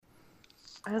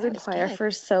I was in fire for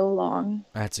so long.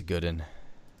 That's a good one.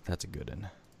 That's a good one.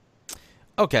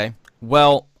 Okay.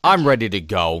 Well, I'm ready to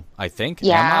go, I think.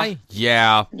 Yeah. Am I?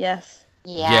 Yeah. Yes.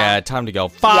 Yeah, time to go. we're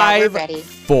 5, ready.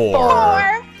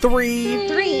 4, 3,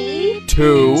 3,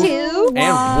 2, 2,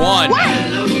 and 1.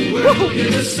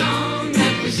 Here's a song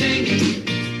that we're singing.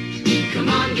 Come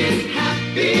on, get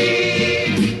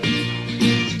happy.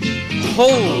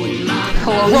 Holy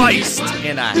Christ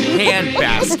in a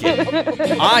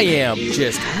handbasket. I am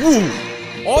just, woo.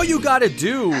 All you gotta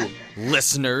do,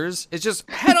 listeners, is just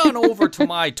head on over to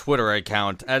my Twitter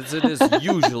account, as it is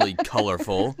usually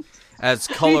colorful. As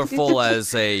colorful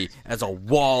as a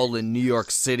wall in New York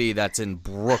City that's in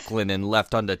Brooklyn and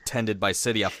left unattended by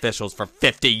city officials for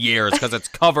 50 years because it's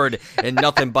covered in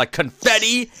nothing but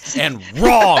confetti and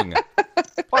wrong.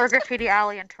 Or Graffiti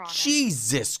Alley in Toronto.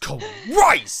 Jesus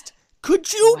Christ!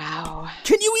 Could you? Wow.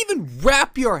 Can you even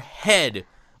wrap your head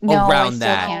No, around I still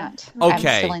that? can't.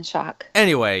 Okay. I'm still in shock.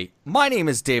 Anyway, my name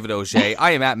is David Auger.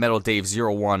 I am at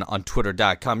MetalDave01 on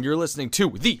Twitter.com. You're listening to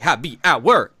The Happy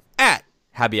Hour at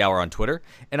Happy Hour on Twitter.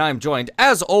 And I'm joined,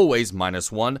 as always,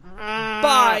 -1,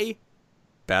 by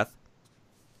Beth.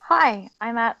 Hi,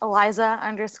 I'm at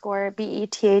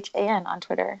Eliza_BETHAN on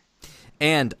Twitter.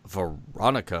 And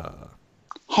Veronica.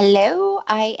 Hello,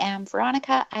 I am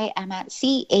Veronica. I am at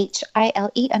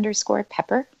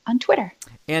CHILE_Pepper on Twitter.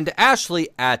 And Ashley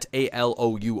at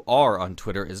ALOUR on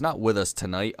Twitter is not with us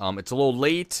tonight. It's a little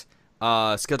late.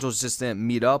 Schedules just didn't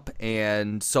meet up.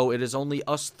 And so it is only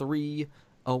us three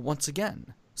once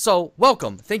again. So,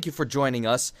 welcome. Thank you for joining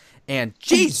us. And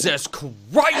Jesus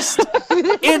Christ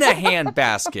in a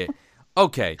handbasket.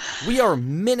 Okay, we are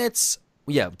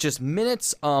just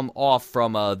minutes off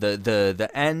from the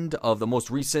end of the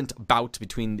most recent bout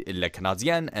between Le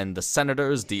Canadien and the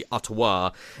Senators de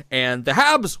Ottawa. And the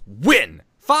Habs win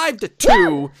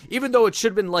 5-2, even though it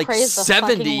should have been like Praise the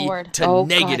 70 fucking Lord. to Oh,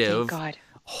 negative. God, thank God.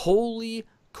 Holy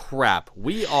crap.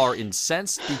 We are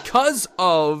incensed because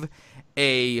of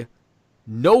a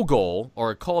no goal,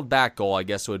 or a called back goal, I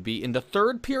guess it would be, in the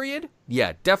third period.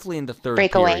 Yeah, definitely in the third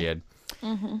Breakaway. period.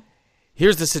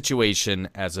 Here's the situation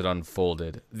as it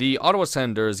unfolded. The Ottawa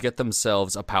Senators get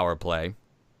themselves a power play,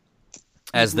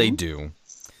 as they do.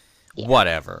 Yeah.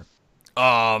 Whatever.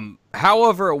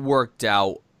 However it worked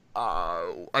out,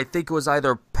 I think it was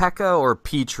either Pekka or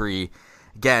Petrie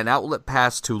get an outlet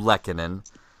pass to Lehkonen.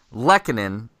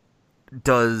 Lehkonen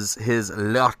does his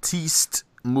l'artiste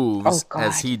moves Oh, God.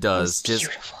 as he does. It's Just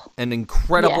beautiful. an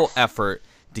incredible Yes. effort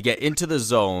to get into the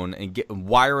zone and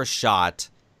wire a shot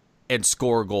and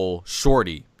score a goal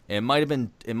shorty. It might have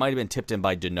been tipped in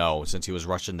by Deneau since he was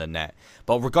rushing the net.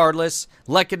 But regardless,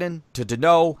 Lehkonen to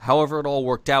Deneau, however it all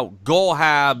worked out, goal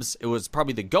Habs. It was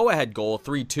probably the go-ahead goal,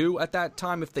 3-2 at that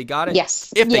time if they got it.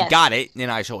 Yes. If they Yes. got it, then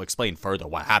I shall explain further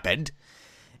what happened.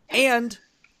 And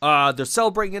they're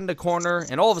celebrating in the corner,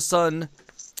 and all of a sudden,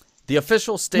 the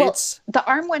official states... The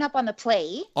arm went up on the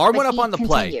play. Arm but went up he on the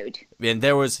play. continued. And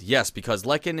there was, yes, because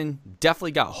Lehkonen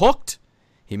definitely got hooked.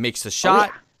 He makes the shot,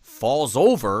 yeah. falls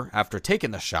over after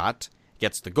taking the shot,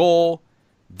 gets the goal.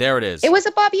 There it is. It was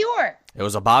a Bobby Orr. It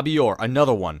was a Bobby Orr.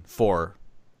 Another one for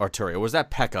Arturi. Or was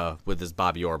that Pekka with his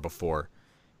Bobby Orr before?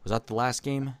 Was that the last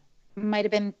game? Might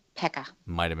have been Pekka.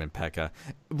 Might have been Pekka.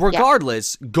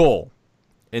 Regardless, goal.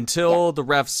 Until the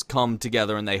refs come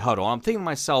together and they huddle. I'm thinking to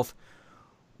myself,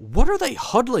 what are they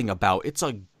huddling about? It's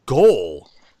a goal.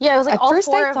 Yeah, it was like At all first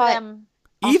I four of thought- them.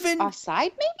 Even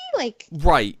Offside, maybe? Like,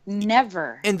 right.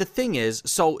 never. And the thing is,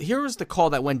 so here was the call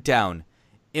that went down.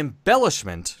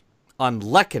 Embellishment on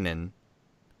Lehkonen,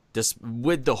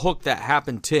 with the hook that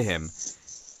happened to him,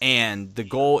 and the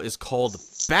goal is called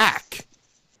back.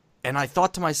 And I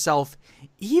thought to myself,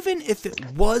 even if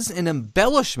it was an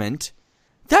embellishment,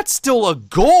 that's still a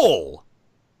goal.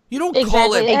 You don't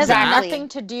call it Exactly. It has back. nothing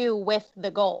to do with the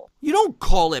goal. You don't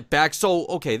call it back. So,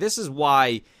 okay, this is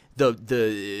why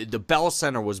the Bell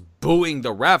Center was booing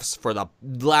the refs for the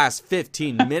last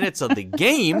 15 minutes of the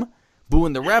game.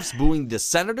 Booing the refs, booing the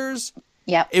Senators.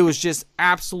 Yep. It was just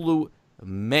absolute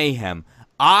mayhem.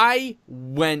 I'm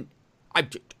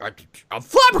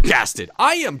flabbergasted.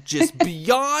 I am just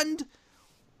beyond...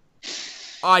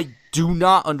 I do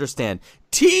not understand.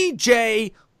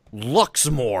 TJ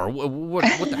Luxmore.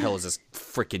 What the hell is this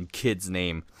freaking kid's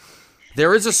name?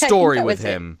 There is a story that with was it.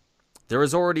 him. There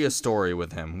is already a story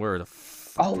with him. Where the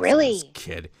fuck Oh, is really? this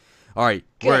kid? All right,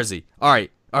 where is he? All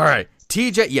right.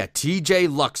 TJ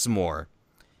Luxmore.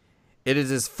 It is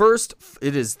his first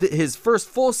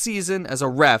full season as a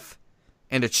ref,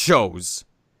 and it shows.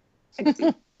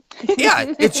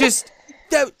 Yeah, it's just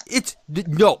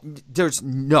There's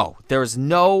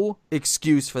no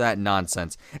excuse for that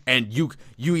nonsense. And you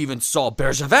even saw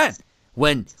Bergevin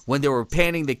when they were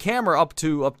panning the camera up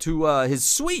to his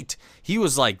suite. He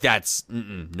was like, "That's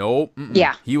nope."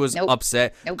 Yeah. He was Nope.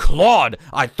 upset. Nope. Claude,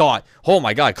 I thought, oh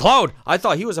my God, Claude, I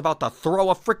thought he was about to throw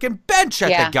a freaking bench at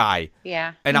Yeah. the guy.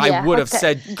 Yeah. And I Yeah, would have okay.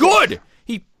 said, good.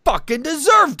 He fucking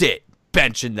deserved it.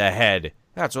 Bench in the head.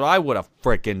 That's what I would have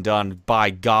freaking done, by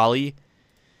golly.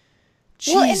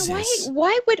 Jesus.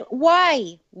 Well, and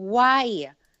why?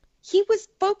 He was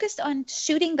focused on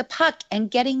shooting the puck and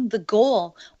getting the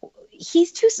goal.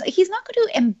 He's not going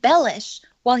to embellish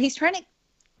while he's trying to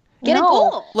get a No.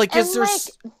 goal. Like, And, is there...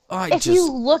 If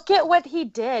you look at what he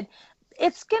did,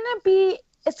 it's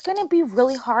gonna be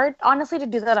really hard, honestly, to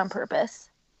do that on purpose,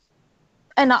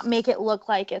 and not make it look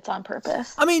like it's on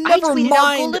purpose. I mean, I never tweeted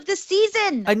out goal mind... of the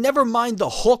season. I never mind the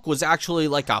hook was actually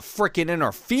like a freaking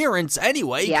interference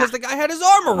anyway, Yeah. because the guy had his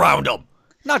arm around him.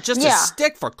 Not just a Yeah.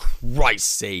 stick, for Christ's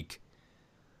sake.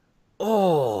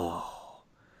 Oh...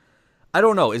 I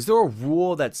don't know. Is there a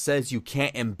rule that says you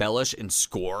can't embellish and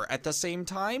score at the same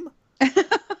time?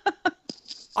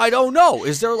 I don't know.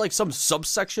 Is there like some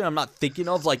subsection I'm not thinking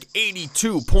of? Like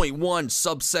 82.1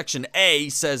 subsection A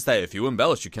says that if you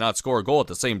embellish, you cannot score a goal at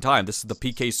the same time. This is the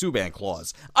PK Subban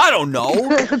clause. I don't know.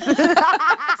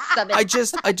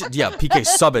 Yeah, PK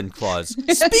Subban clause.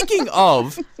 Speaking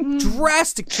of,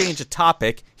 drastic change of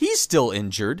topic, he's still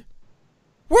injured.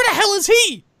 Where the hell is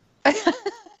he?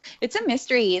 It's a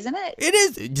mystery, isn't it? It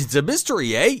is. It's a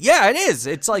mystery, eh? Yeah, it is.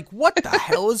 It's like, what the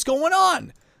hell is going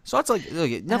on? So it's like, look,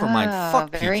 never mind.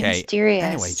 Fuck very PK. mysterious.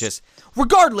 Anyway, just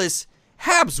regardless,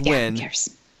 Habs Yeah, win. who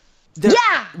cares?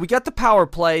 Yeah! We got the power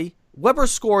play. Weber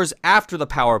scores after the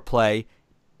power play.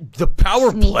 The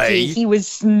power play. He was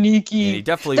sneaky. And he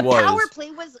definitely the was. power play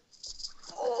was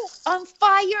on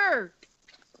fire.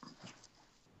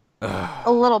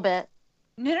 A little bit.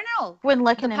 No. When The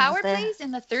Lehkonen power was there. plays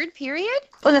in the third period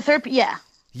In the third, yeah.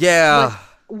 Yeah.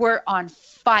 were on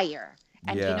fire.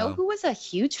 And you know Yeah. who was a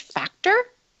huge factor?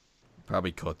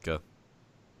 Probably Kotka.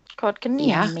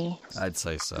 Kotkaniemi. I'd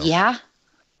say so. Yeah.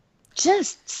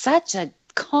 Just such a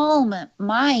calm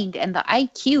mind and the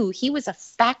IQ. He was a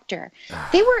factor.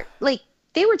 They were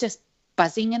just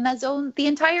buzzing in that zone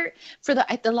for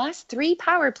the last 3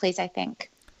 power plays, I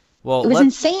think. Well, It was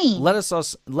insane. let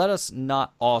us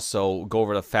not also go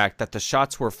over the fact that the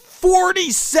shots were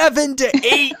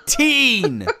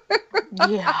 47-18.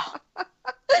 Yeah.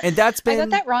 And that's I been got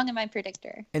that wrong in my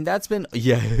predictor. And that's been,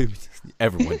 yeah,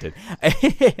 everyone did.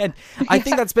 And I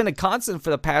think that's been a constant for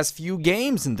the past few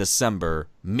games in December.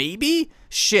 Maybe?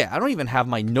 Shit, I don't even have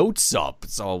my notes up.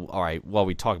 So, all right, while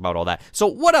we talk about all that. So,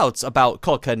 what else about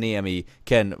Kotkaniemi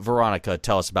can Veronica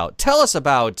tell us about? Tell us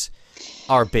about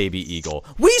our baby eagle.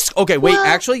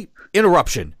 Actually,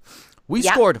 interruption. We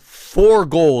Yeah. scored 4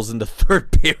 goals in the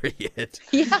third period.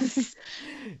 Yes.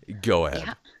 Go ahead.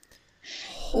 Yeah.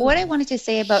 What I wanted to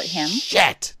say about him.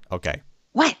 Shit. Okay.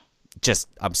 What?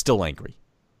 I'm still angry.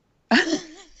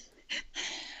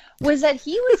 Was that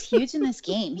he was huge in this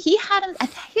game. He had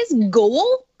his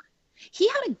goal. He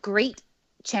had a great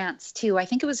chance too. I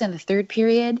think it was in the third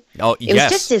period. Oh, It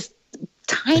yes. was just this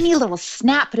tiny little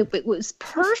snap, but it was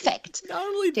perfect. Not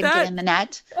only Didn't get in the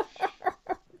net.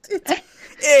 It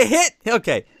hit.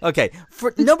 Okay.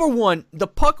 For number one, the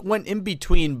puck went in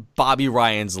between Bobby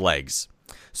Ryan's legs.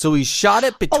 So he shot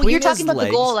it between Oh, you're his talking about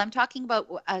legs. the goal. I'm talking about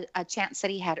a chance that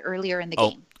he had earlier in the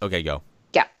game. Okay, go.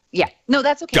 Yeah. No,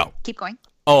 that's okay. Go. Keep going.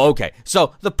 Oh, okay.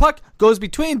 So the puck goes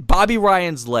between Bobby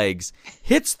Ryan's legs,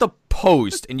 hits the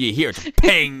post, and you hear it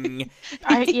ping.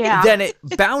 Yeah. Then it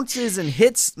bounces and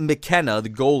hits McKenna, the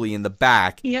goalie, in the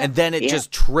back, Yeah, and then it yeah.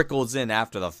 just trickles in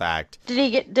after the fact.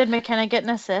 Did McKenna get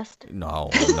an assist? No,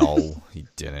 he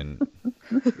didn't.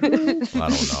 I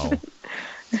don't know.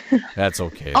 That's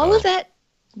okay. All though. of that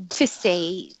to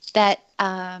say that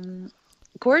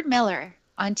Gord Miller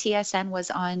on TSN was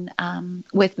on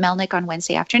with Melnick on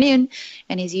Wednesday afternoon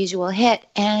and his usual hit.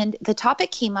 And the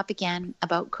topic came up again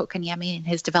about Kotkaniemi and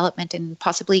his development and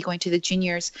possibly going to the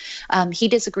juniors. He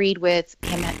disagreed with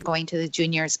him going to the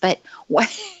juniors, but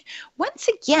once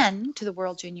again, to the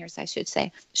World Juniors, I should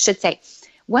say,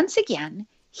 once again,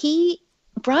 he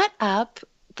brought up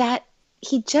that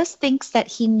he just thinks that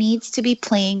he needs to be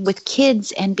playing with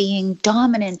kids and being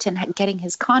dominant and getting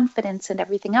his confidence and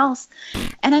everything else.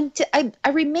 And I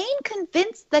remain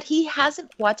convinced that he hasn't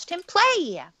watched him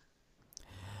play.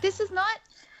 This is not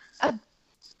a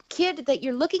kid that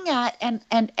you're looking at and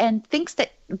thinks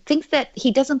that he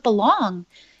doesn't belong.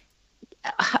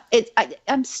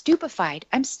 I'm stupefied.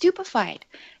 I'm stupefied.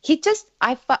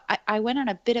 I went on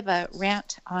a bit of a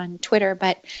rant on Twitter,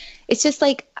 but it's just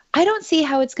like, I don't see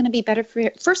how it's going to be better for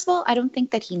him. First of all, I don't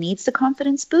think that he needs the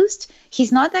confidence boost.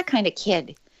 He's not that kind of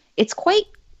kid. It's quite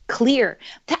clear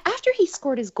that after he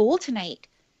scored his goal tonight,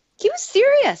 he was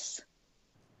serious.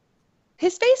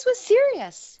 His face was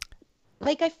serious.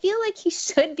 Like, I feel like he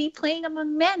should be playing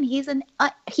among men. He's an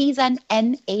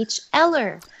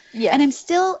NHLer. Yeah. And I'm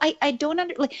still, I don't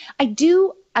I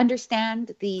do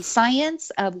understand the science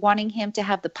of wanting him to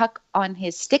have the puck on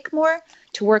his stick more,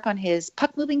 to work on his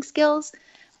puck moving skills,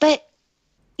 but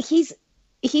he's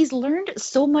learned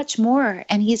so much more,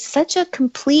 and he's such a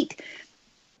complete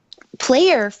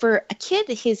player for a kid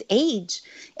his age.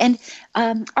 And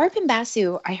Arpon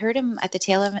Basu, I heard him at the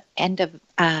tail end of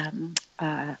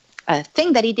a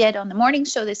thing that he did on the morning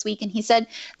show this week, and he said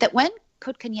that when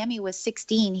Kotkaniemi was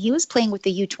 16, he was playing with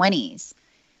the U20s.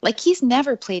 Like, he's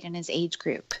never played in his age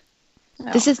group.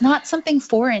 No. This is not something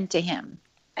foreign to him.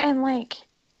 And, like,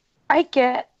 I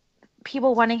get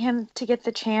people wanting him to get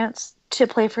the chance to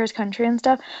play for his country and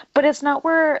stuff, but it's not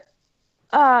where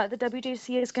the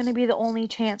WJC is going to be the only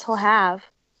chance he'll have.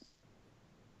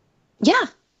 Yeah.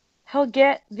 He'll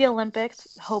get the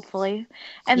Olympics, hopefully,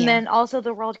 and then also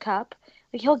the World Cup.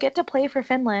 Like, he'll get to play for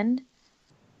Finland,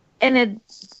 and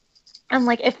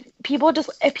if people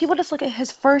just look at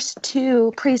his first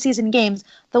 2 preseason games,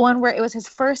 the one where it was his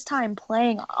first time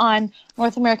playing on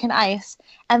North American ice,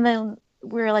 and then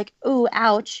we were like, ooh,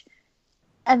 ouch,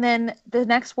 and then the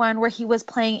next one where he was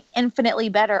playing infinitely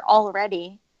better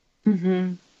already.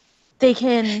 Mm-hmm. They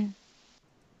can,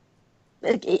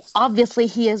 obviously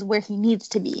he is where he needs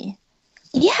to be.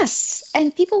 Yes.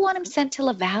 And people want him sent to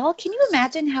Laval. Can you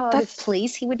imagine how out of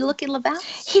place he would look in Laval?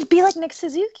 He'd be like Nick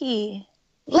Suzuki.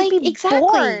 Like, He'd be exactly.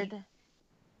 bored.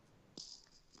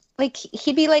 Like,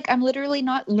 he'd be like, I'm literally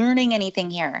not learning anything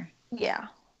here. Yeah.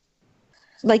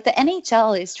 Like, the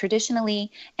NHL is traditionally,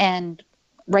 and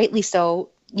rightly so,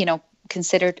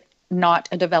 considered not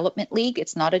a development league.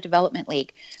 It's not a development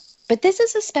league. But this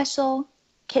is a special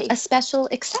Case. A special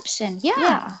exception. Yeah.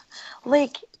 Yeah.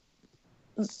 Like,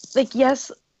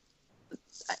 yes,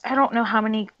 I don't know how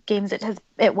many games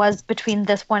it was between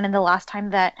this one and the last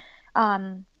time that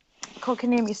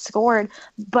Kotkaniemi scored,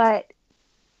 but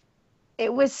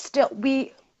it was still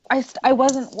I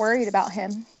wasn't worried about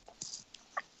him.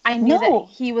 I knew that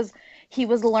he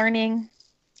was learning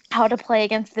how to play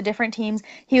against the different teams.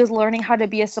 He was learning how to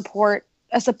be a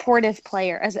supportive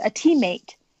player, as a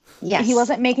teammate. Yes. He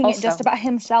wasn't making it just about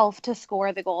himself to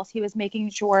score the goals. He was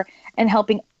making sure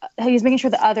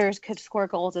the others could score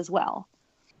goals as well.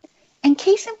 And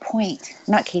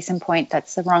not case in point,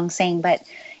 that's the wrong saying, but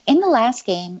in the last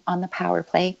game on the power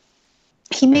play,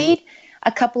 he made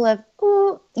a couple of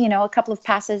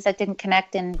passes that didn't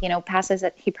connect, and, passes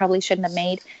that he probably shouldn't have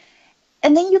made.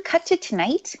 And then you cut to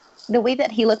tonight, the way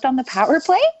that he looked on the power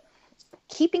play,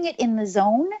 keeping it in the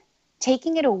zone,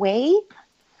 taking it away,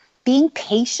 being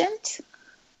patient.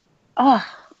 Oh,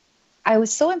 I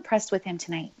was so impressed with him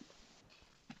tonight.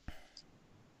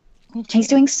 He's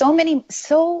doing so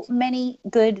many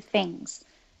good things.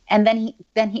 And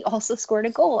then he also scored a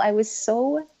goal. I was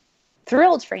so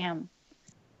thrilled for him.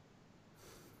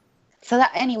 So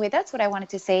that's what I wanted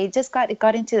to say. It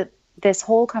got into this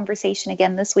whole conversation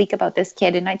again this week about this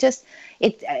kid, and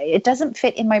it doesn't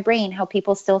fit in my brain how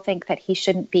people still think that he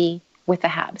shouldn't be with the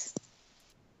Habs.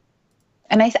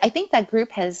 And I think that group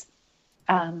has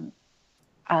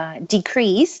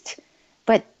decreased,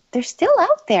 but they're still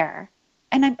out there,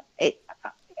 and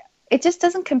it just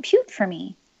doesn't compute for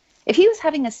me. If he was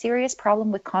having a serious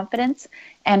problem with confidence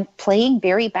and playing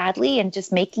very badly and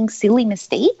just making silly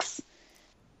mistakes,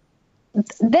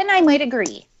 then I might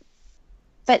agree.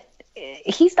 But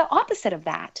he's the opposite of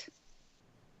that.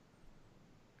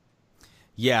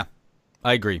 Yeah,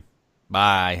 I agree.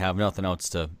 I have nothing else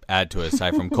to add to it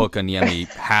aside from Kotkaniemi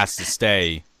has to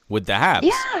stay with the Habs.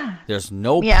 Yeah. There's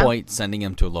no point sending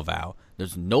him to Laval.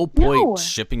 There's no point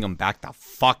shipping him back to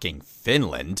fucking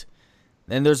Finland.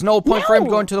 And there's no point for him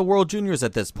going to the World Juniors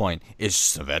at this point. Is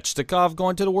Svechnikov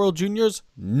going to the World Juniors?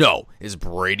 No. Is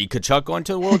Brady Tkachuk going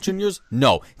to the World Juniors?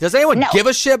 No. Does anyone give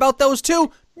a shit about those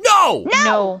two? No.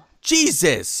 No.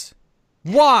 Jesus.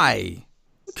 Why?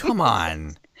 Come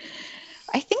on.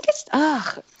 I think it's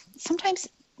sometimes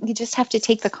you just have to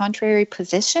take the contrary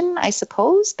position, I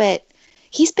suppose. But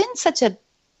he's been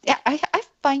I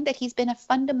find that he's been a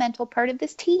fundamental part of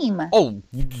this team. Oh,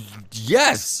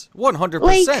 yes.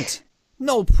 100%.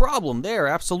 No problem there.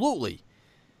 Absolutely.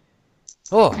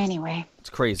 Oh. Anyway. It's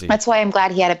crazy. That's why I'm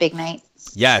glad he had a big night.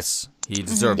 Yes. He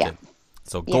deserved it.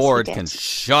 So Yes, Gord he did. can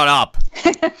shut up.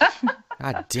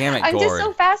 God damn it, I'm Gord. just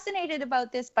so fascinated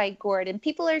about this by Gord. And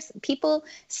people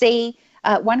say,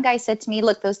 one guy said to me,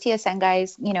 look, those TSN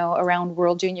guys, around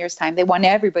World Juniors time, they want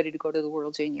everybody to go to the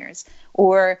World Juniors.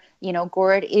 Or,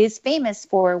 Gord is famous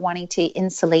for wanting to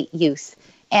insulate youth.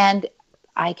 And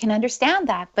I can understand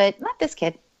that, but not this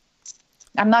kid.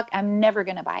 I'm never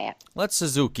going to buy it. Let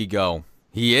Suzuki go.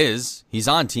 He's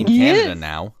on Team Canada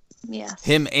now. Yes.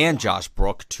 Him and Josh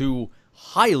Brook, two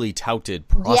highly touted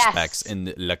prospects in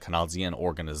the Le Canadien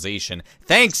organization.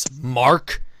 Thanks,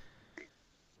 Mark.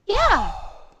 Yeah,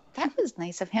 that was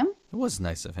nice of him. It was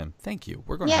nice of him. Thank you.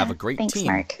 We're going to have a great thanks, team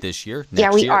Mark. this year,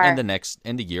 next we year, are. and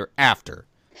the year after.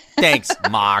 Thanks,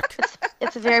 Mark.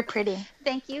 It's very pretty.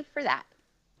 Thank you for that.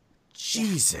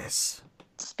 Jesus.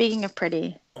 Speaking of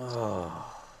pretty,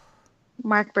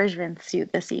 Mark Bergevin's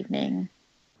suit this evening.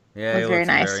 Yeah, Was he very looks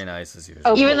nice. very nice as usual.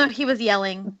 Okay. Even though he was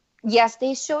yelling. Yes,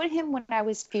 they showed him when I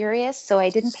was furious, so I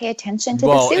didn't pay attention to the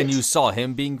Well, suit. and you saw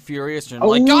him being furious, and you're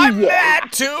like, I'm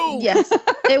mad too. Yes.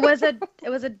 It was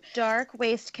a dark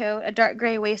waistcoat, a dark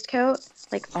gray waistcoat,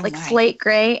 like my. slate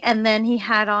gray, and then he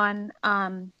had on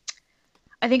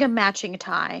I think a matching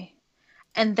tie.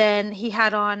 And then he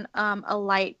had on a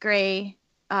light gray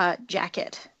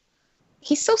jacket.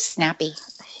 He's so snappy.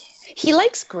 He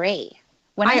likes gray.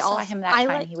 When I saw him that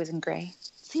time, he was in gray.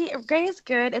 See, gray is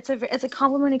good. It's a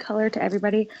complimentary color to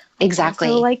everybody. Exactly.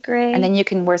 I also like gray. And then you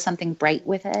can wear something bright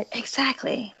with it.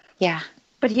 Exactly. Yeah.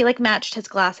 But he matched his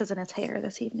glasses and his hair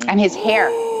this evening. And his hair.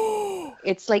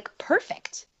 It's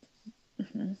perfect.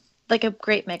 Like a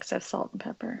great mix of salt and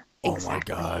pepper. Oh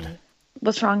Exactly. my God.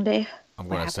 What's wrong, Dave? I'm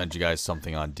going to send you guys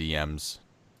something on DMs.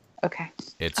 Okay.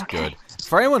 It's Okay. good.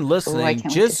 For anyone listening, can't wait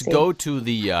to just see. go to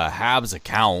the Habs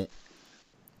account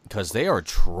because they are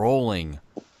trolling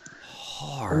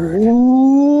hard.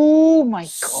 Oh my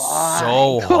God.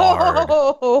 So hard.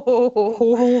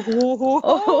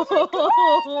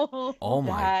 Oh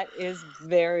my. That is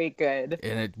very good.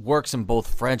 And it works in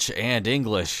both French and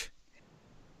English.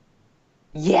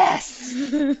 Yes.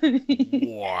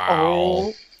 Wow.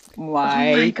 Oh Oh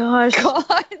my my gosh.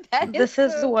 God. This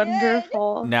is so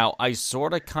wonderful. Now, I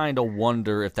sort of kind of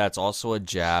wonder if that's also a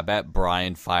jab at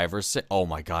Brian 5 or 6. Oh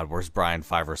my God, where's Brian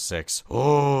 5 or 6?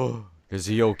 Oh, is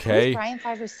he Good. okay? Who's Brian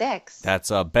 5 or 6?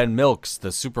 That's Ben Milks,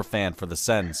 the super fan for the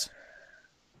Sens.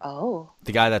 Oh.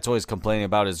 The guy that's always complaining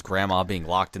about his grandma being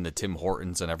locked into Tim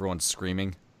Hortons and everyone's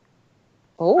screaming.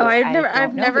 Oh,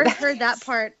 I've never heard that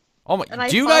part. Oh my! And I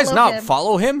Do you guys follow not him.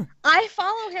 follow him? I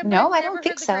follow him. No, but I've I don't never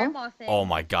think heard the so. grandma thing. Oh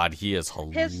my God, he is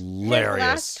His hilarious.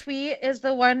 last tweet is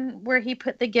the one where he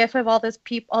put the gif of all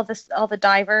the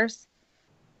divers.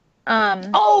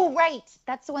 Oh, right.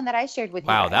 That's the one that I shared with you.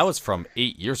 Wow, guys. that was from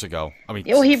 8 years ago. I mean,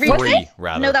 Oh, he 3 retweeted?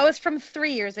 rather. No, that was from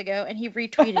 3 years ago, and he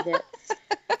retweeted it.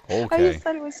 I Okay. just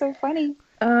thought it was so funny.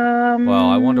 Well,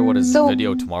 I wonder what his So,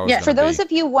 video tomorrow is yeah, going For to be. those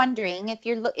of you wondering, if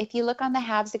you look on the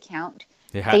Habs account,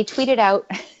 Yeah. they tweeted out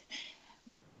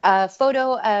a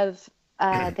photo of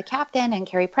the captain and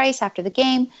Carey Price after the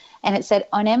game, and it said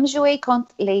 "On aime jouer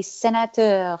contre les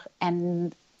sénateurs,"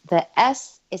 and the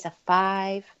S is a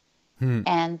 5,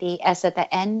 and the S at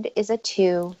the end is a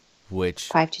 2. Which,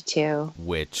 5-2,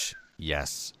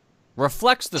 yes,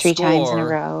 reflects the 3 score. times in a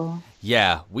row.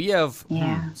 Yeah, we have.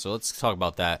 Yeah. So let's talk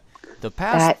about that. The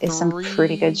past That is some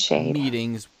pretty good shade.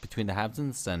 meetings between the Habs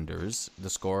and Senders, the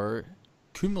score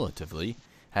cumulatively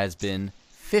has been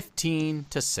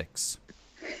 15-6.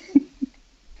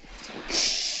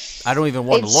 I don't even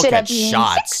want It to look should have at been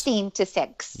shots.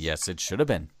 16-6. Yes, it should have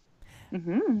been.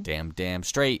 Damn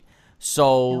straight.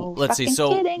 So No let's see. fucking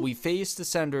So kidding. we faced the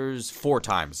Senders 4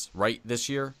 times, right, this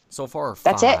year so far? Or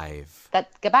That's it. 5?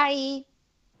 That's goodbye.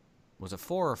 Was it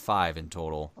 4 or 5 in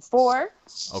total? 4.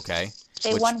 Okay.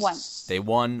 They Which- won once. They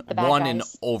won The bad one in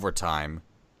guys. overtime.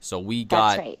 So we That's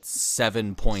got right.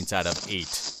 7 points out of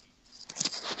 8.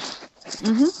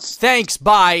 Thanks,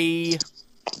 bye.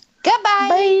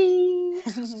 Goodbye.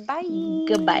 Bye.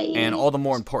 Goodbye. And all the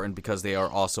more important because they are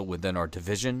also within our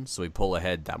division, so we pull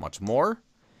ahead that much more,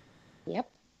 Yep.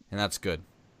 and that's good.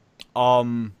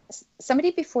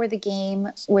 Somebody before the game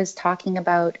was talking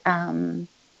about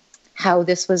how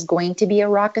this was going to be a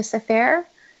raucous affair,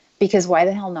 because why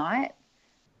the hell not?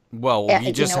 Well,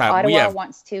 we just Ottawa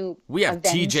wants to we have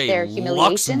avenge TJ their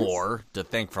humiliations. Luxmore to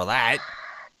thank for that.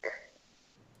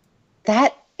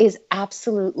 That is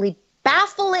absolutely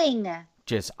baffling.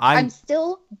 Just I'm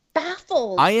still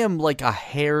baffled. I am like a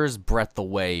hair's breadth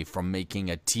away from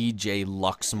making a TJ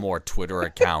Luxmore Twitter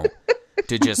account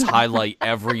to just highlight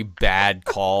every bad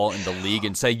call in the league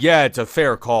and say, yeah, it's a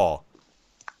fair call.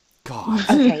 God.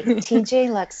 Okay, TJ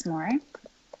Luxmore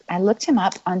I looked him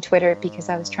up on Twitter because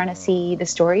I was trying to see the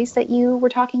stories that you were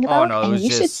talking about. no, it and was you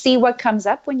should just- see what comes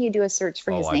up when you do a search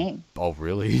for his name. Oh,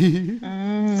 really?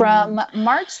 From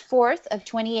March 4th of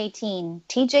 2018,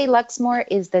 TJ Luxmore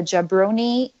is the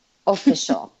Jabroni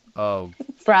official. Oh,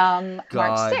 From God.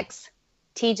 March 6th,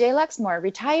 TJ Luxmore,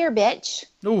 retire bitch.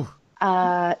 ooh.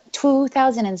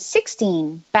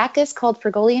 2016, Backus called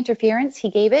for goalie interference.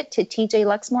 He gave it to TJ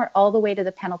Luxmore all the way to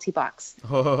the penalty box.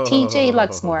 TJ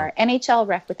Luxmore, NHL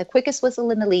ref with the quickest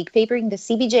whistle in the league, favoring the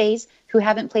CBJs who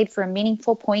haven't played for a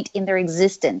meaningful point in their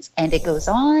existence. And it goes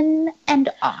on and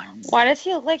on. Why does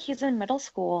he look like he's in middle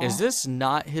school? Is this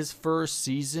not his first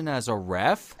season as a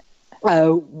ref?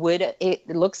 It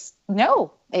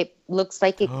looks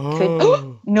like it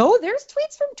could. No, there's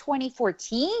tweets from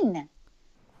 2014.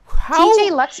 How?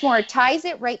 TJ Luxmore ties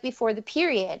it right before the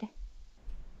period.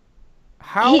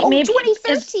 How? He- Maybe-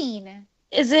 2015.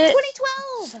 Is it?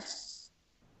 2012.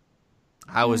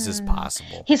 How is this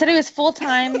possible? He said he was full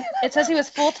time. It says he was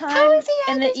full How time has he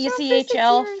had in the this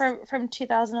job for 6 ECHL years? from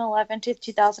 2011 to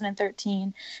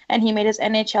 2013, and he made his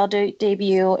NHL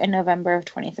debut in November of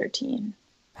 2013.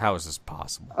 How is this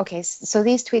possible? Okay, so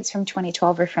these tweets from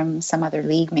 2012 are from some other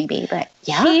league, maybe, but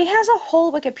yeah. He has a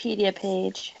whole Wikipedia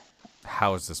page.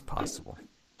 How is this possible?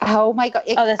 Oh my god!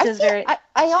 Oh, this is very- I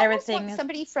almost everything want is-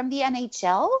 somebody from the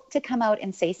NHL to come out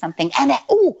and say something. And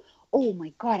oh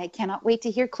my god! I cannot wait to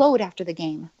hear Claude after the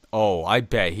game. Oh, I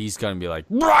bet he's gonna be like,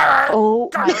 Oh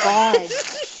my god!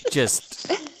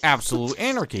 just absolute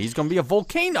anarchy. He's gonna be a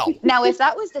volcano. Now, if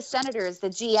that was the Senators, the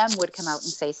GM would come out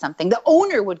and say something. The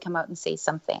owner would come out and say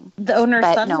something. The owner's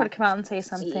But son no. would come out and say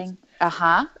something.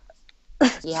 Uh-huh.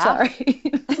 Yeah. Sorry.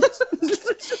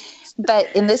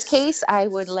 But in this case, I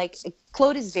would like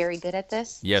Claude is very good at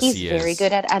this. Yes, He's he is. very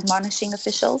good at admonishing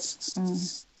officials.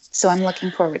 So I'm looking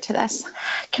forward to this.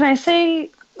 Can I say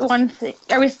one thing?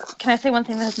 Can I say one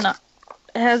thing that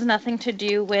has nothing to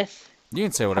do with? You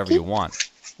can say whatever you want.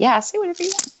 Yeah, say whatever you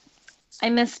want. I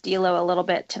missed D'Lo a little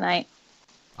bit tonight.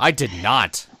 I did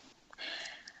not.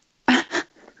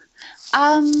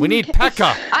 We need okay.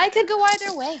 Pekka. I could go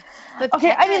either way. But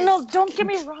Okay, I mean, Pekka no, don't get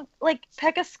me wrong. Like,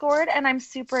 Pekka scored, and I'm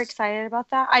super excited about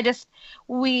that. I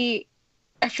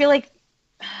feel like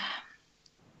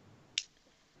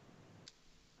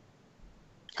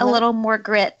a little more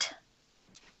grit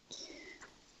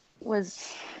was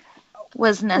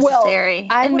necessary.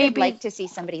 I and would maybe like to see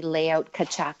somebody lay out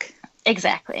Kachuk.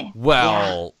 exactly.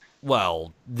 Well,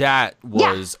 that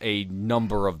was a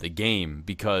number of the game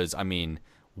because I mean,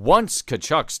 once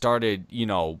Kachuk started,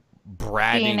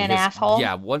 bragging Being an his, asshole?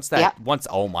 Yeah, once Yep.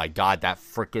 oh my god, that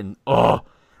freaking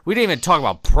we didn't even talk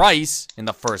about Price in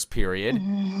the first period.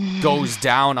 Goes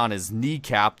down on his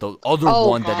kneecap, the other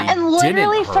one that he And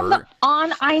literally didn't hurt. from the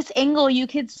on ice angle, you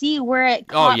could see where it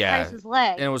caught Price's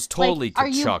leg. And it was totally Like, are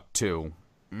you- Kachuk too.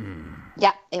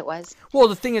 Yeah, it was. Well,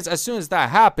 the thing is, as soon as that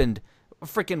happened,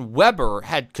 freaking Weber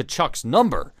had Kachuk's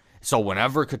number. So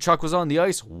whenever Kachuk was on the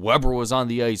ice, Weber was on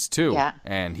the ice too. Yeah.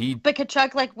 And he, But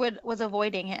Kachuk was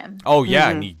avoiding him. oh yeah,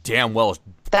 and he damn well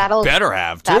That'll better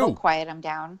have That'll too. quiet him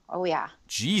down. Oh yeah,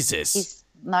 Jesus. he's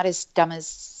not as dumb as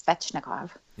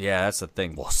Svechnikov. Yeah, that's the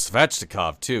thing. Well,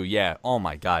 Svechnikov too. Yeah. Oh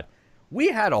my God. We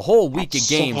had a whole week of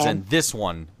games, shithead. and this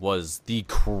one was the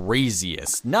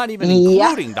craziest. Not even Yeah.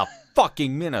 including the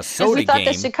fucking Minnesota we thought game.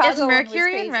 the Chicago Is one was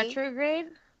Mercury in crazy. retrograde?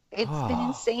 It's been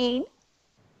insane.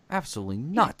 Absolutely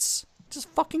nuts. Just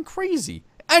fucking crazy.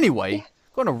 Anyway,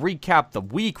 going to recap the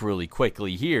week really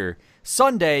quickly here.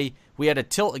 Sunday, we had a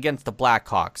tilt against the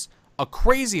Blackhawks. A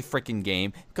crazy freaking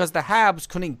game because the Habs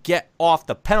couldn't get off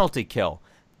the penalty kill.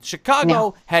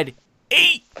 Chicago had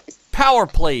 8 power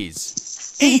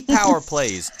plays. 8 power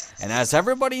plays. And as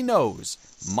everybody knows,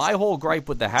 my whole gripe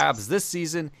with the Habs this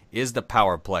season is the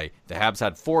power play. The Habs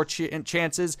had 4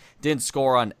 chances, didn't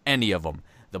score on any of them.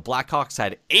 The Blackhawks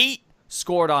had 8,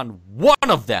 scored on 1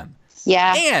 of them.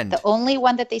 Yeah, And- the only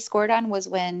one that they scored on was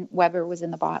when Weber was in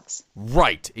the box.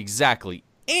 Right, exactly.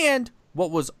 And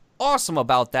what was awesome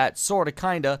about that, sorta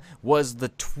kinda, was the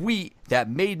tweet that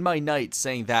made my night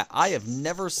saying that I have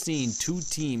never seen 2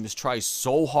 teams try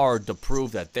so hard to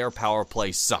prove that their power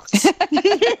play sucks.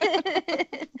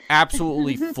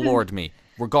 Absolutely floored me.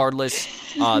 Regardless,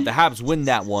 the Habs win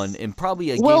that one in probably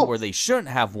a game where they shouldn't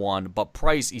have won, but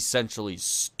Price essentially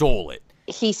stole it.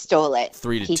 He stole it.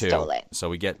 3-2. He stole it. So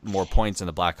we get more points, and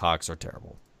the Blackhawks are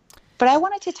terrible. But I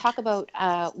wanted to talk about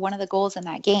one of the goals in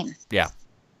that game. Yeah.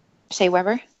 Shea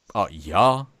Weber.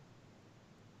 Yeah.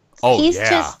 Oh, He's yeah.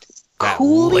 just That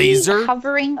coolly laser?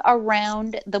 hovering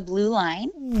around the blue line.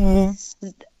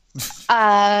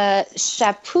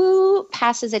 Chaput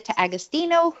passes it to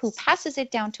Agostino, who passes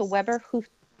it down to Weber, who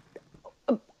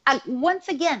once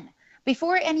again,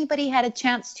 before anybody had a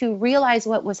chance to realize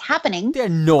what was happening, They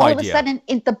had no all idea. of a sudden,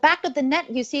 in the back of the net,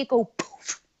 you see it go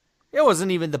poof. It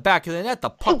wasn't even the back of the net. The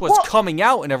puck was Well- coming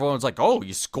out, and everyone was like, "Oh,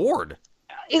 you scored!"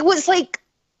 It was like,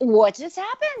 what just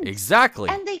happened? Exactly.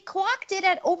 And they clocked it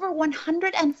at over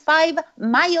 105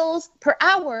 miles per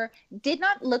hour. Did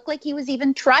not look like he was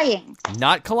even trying.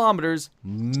 Not kilometers,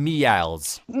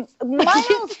 miles.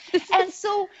 Miles. And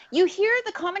so you hear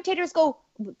the commentators go,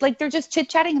 like they're just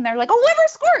chit-chatting, and they're like, oh, Weber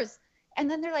scores. And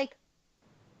then they're like,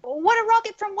 what a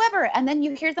rocket from Weber. And then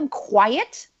you hear them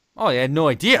quiet. Oh, I had no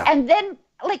idea. And then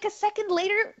like a second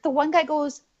later, the one guy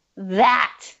goes,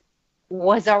 that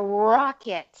was a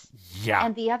rocket. Yeah.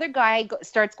 And the other guy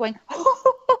starts going,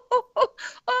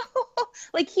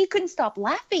 like he couldn't stop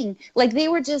laughing. Like they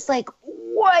were just like,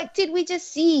 what did we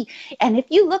just see? And if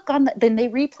you look on then they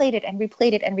replayed it and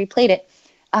replayed it and replayed it.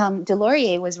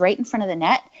 Delorier was right in front of the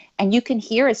net, and you can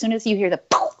hear, as soon as you hear the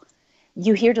poof,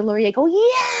 you hear Delorier go,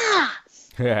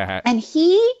 yeah. And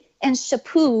he and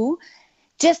Chaput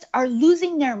just are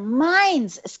losing their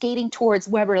minds skating towards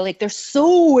Weber. Like they're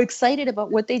so excited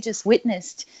about what they just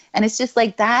witnessed. And it's just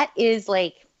like, that is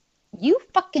like, you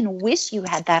fucking wish you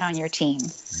had that on your team.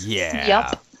 Yeah.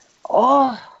 Yep.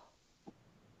 Oh,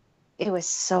 it was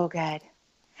so good.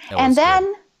 That And was then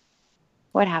good.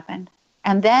 what happened?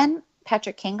 And then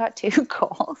Patrick King got 2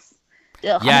 goals.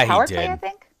 Yeah, on the he power play, did. I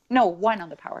think. No, 1 on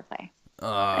the power play.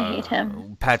 I hate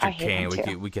him. Patrick I hate Kane. him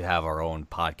too. We could have our own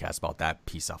podcast about that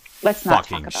piece of Let's not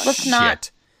fucking talk about it. Let's shit.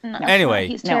 not. No, Anyway,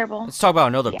 he's no. terrible. Let's talk about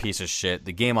another Yeah. piece of shit.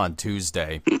 The game on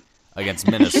Tuesday against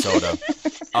Minnesota.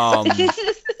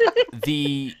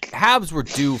 The Habs were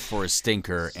due for a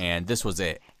stinker, and this was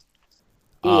it.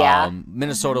 Yeah.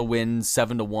 Minnesota wins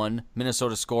 7-1.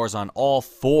 Minnesota scores on all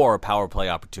 4 power play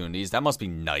opportunities. That must be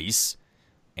nice.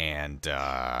 And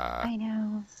I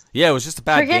know. yeah, it was just a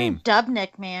bad game. Friggin'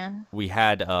 Dubnik, man. We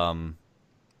had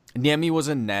Niemi was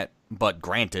in net, but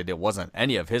granted, it wasn't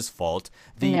any of his fault.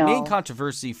 The No. main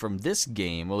controversy from this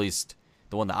game, at least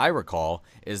the one that I recall,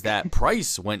 is that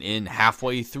Price went in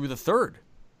halfway through the third.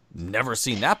 Never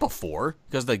seen that before,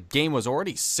 because the game was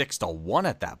already 6-1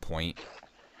 at that point.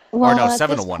 Well, Or no, at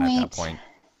 7-1 this at that point.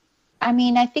 I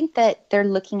mean, I think that they're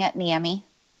looking at Niemi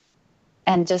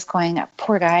and just going,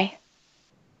 poor guy.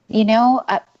 You know,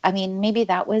 I mean, maybe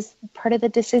that was part of the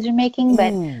decision making,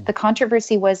 but the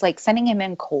controversy was like sending him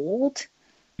in cold.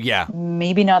 Yeah,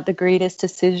 Maybe not the greatest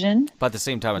decision. but at the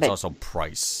same time, it's But- also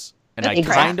Price. And I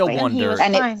Exactly. kind of And he wonder... was-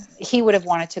 And Fine. he would have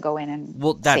wanted to go in and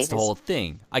Well, that's save the his- whole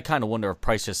thing. I kind of wonder if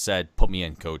Price just said, "Put me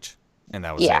in, coach," and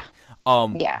that was Yeah.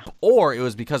 it. Yeah. Or it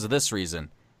was because of this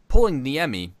reason: pulling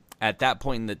Niemi at that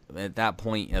point at that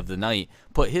point of the night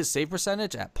put his save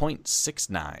percentage at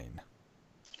 .69.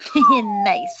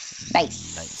 Nice.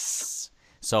 Nice. Nice.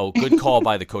 So good call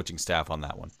by the coaching staff on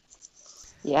that one.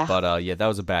 Yeah. But yeah, that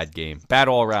was a bad game. Bad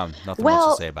all around. Nothing well,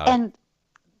 else to say about it. and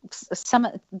some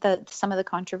of the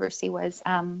controversy was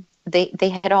they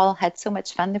had all had so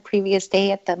much fun the previous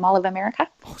day at the Mall of America.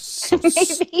 Oh, so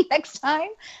Maybe next time,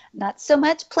 not so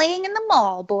much playing in the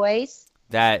mall, boys.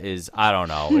 that is, I don't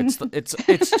know.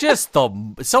 It's just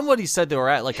somebody said they were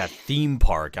at like a theme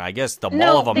park. I guess the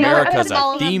Mall of they were America at is the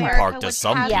Mall a of theme America, park to which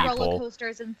some has roller people.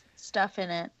 coasters and stuff in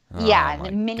it. Oh, Yeah, my and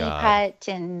a mini God. cut,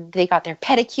 and they got their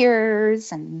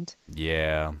pedicures, and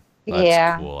Yeah. That's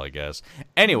Yeah. cool, I guess.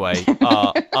 Anyway,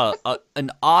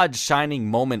 an odd shining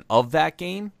moment of that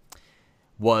game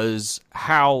was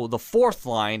how the fourth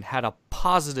line had a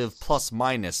positive plus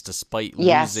minus despite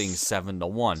Yes. losing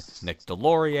 7-1. Nick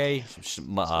Delorier,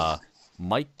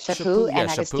 Mike Chaput and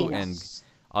Chaput Agostino. and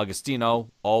Agostino,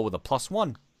 all with a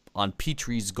 +1 on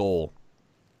Petrie's goal.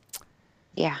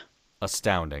 yeah,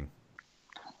 Astounding.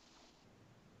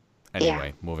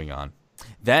 Anyway, moving on.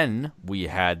 Then we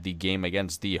had the game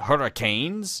against the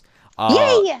Hurricanes.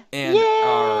 Yay!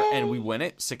 And we win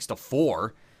it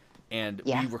 6-4. And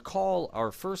Yeah. we recall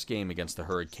our first game against the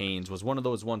Hurricanes was one of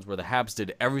those ones where the Habs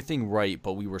did everything right,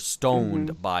 but we were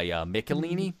stoned by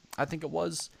Michelini, I think it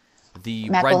was.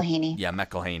 McElhaney.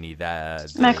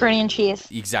 McElhaney. Macaroni and cheese.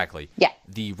 Exactly. Yeah.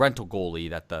 The rental goalie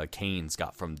that the Canes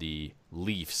got from the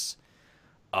Leafs.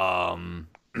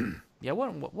 Yeah,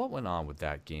 what went on with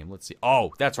that game? Let's see.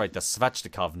 Oh, that's right, the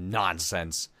Svechnikov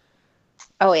nonsense.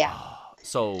 oh yeah.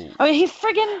 So, I mean, he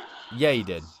friggin' yeah, he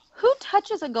did. who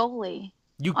touches a goalie?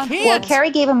 You On- Well, can't. Carrie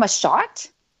gave him a shot.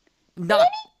 Not,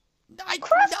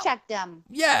 Cross-checked him.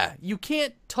 Yeah, you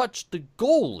can't touch the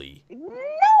goalie.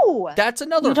 No. That's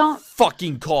another You don't-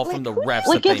 fucking call from the refs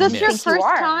Like, that is they this your missed. think you first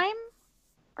are. time?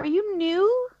 Are you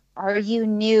new? Are you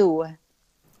new?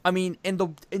 I mean, and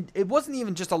it wasn't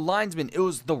even just a linesman; it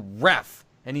was the ref.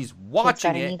 and he's Kid's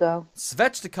watching got an it. ego.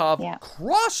 Svechnikov Yeah.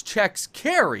 cross-checks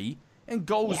Carey and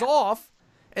goes Yeah. off,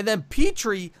 and then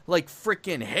Petrie like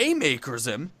freaking haymakers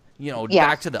him, Yeah.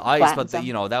 back to the ice, Flattens but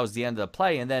him. that was the end of the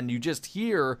play, and then you just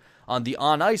hear on the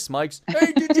on-ice mics,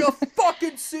 "Hey, did you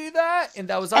fucking see that?" And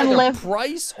that was And either Liv-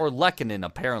 Price or Lehkonen,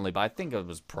 apparently, but I think it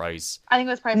was Price. I think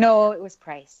it was Price. No, it was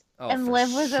Price. Oh, and for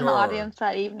Liv was in the sure. audience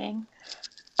that evening.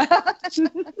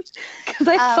 Because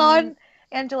I saw on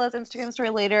Angela's Instagram story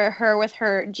later her with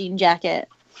her jean jacket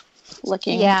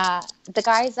looking. Yeah, the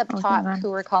guys up Oh, top hang on.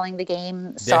 who were calling the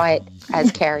game saw it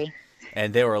as Carey.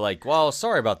 And they were like, "Well,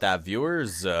 sorry about that,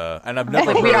 viewers." And I've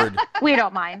never Like, heard. we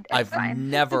don't mind. It's I've fine.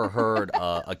 never heard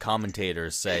a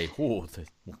commentator say, "Oh,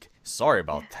 sorry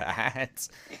about that."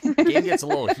 Game gets a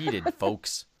little heated,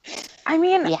 folks. I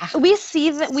mean, Yeah. we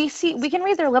can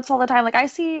read their lips all the time. Like I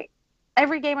see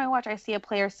every game I watch, I see a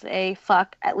player say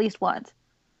 "fuck" at least once,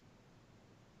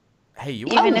 Hey, you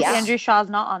even want if yeah. Andrew Shaw's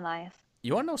not on the ice.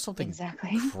 you want to know something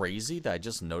Exactly. crazy that I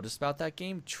just noticed about that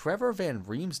game? Trevor Van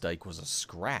Riemsdyk was a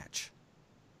scratch.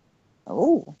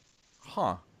 Oh,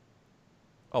 Huh.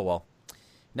 Oh well.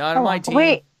 Not on my team.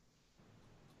 Wait,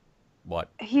 What?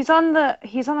 he's on the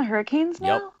Hurricanes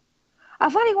now. Yep. I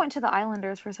thought he went to the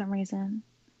Islanders for some reason.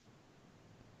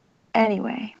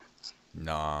 Anyway,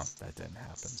 Nah, that didn't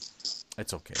happen.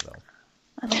 It's okay though.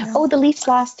 I don't know. oh, the Leafs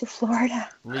lost to Florida.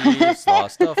 Leafs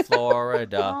lost to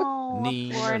Florida. Oh,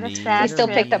 Neener, Florida neener, sad They still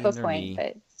shit. picked up a neener, point, nee.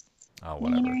 but Oh,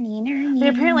 whatever. They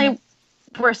apparently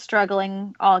were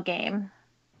struggling all game.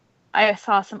 I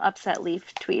saw some upset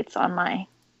Leaf tweets on my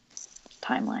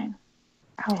timeline.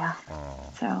 Oh wow,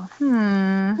 Oh, So,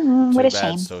 what too a bad,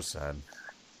 shame. so sad.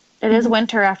 it is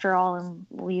winter after all, and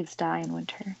leaves die in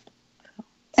winter.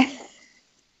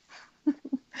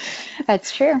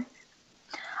 That's true.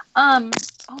 Oh,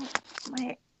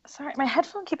 my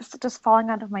headphone keeps just falling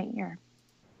out of my ear.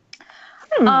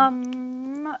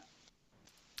 And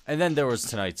then there was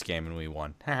tonight's game, and we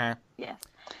won. Haha. Yes.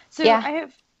 So Yeah. I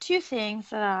have two things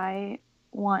that I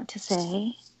want to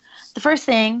say. The first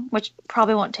thing, which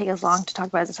probably won't take as long to talk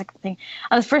about as the second thing,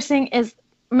 the first thing is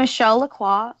Michelle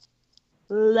Lacroix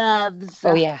loves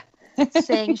Oh yeah,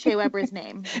 saying Shea Weber's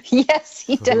name. yes,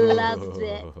 he does. Loves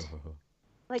it.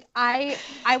 Like I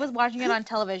was watching it on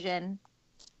television,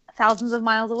 thousands of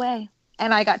miles away,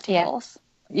 and I got Yeah. tingles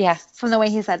Yeah, from the way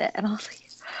he said it, and I was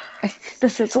like,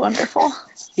 "This is wonderful."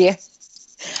 yeah.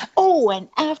 Oh, and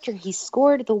after he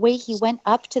scored, the way he went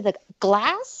up to the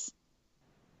glass,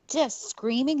 just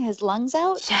screaming his lungs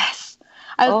out. Yes,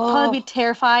 I would Oh. probably be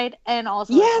terrified and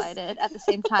also Yes. excited at the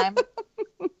same time.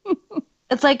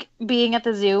 It's like being at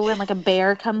the zoo when like a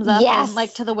bear comes up Yes. and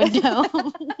like to the window.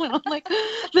 When I'm like,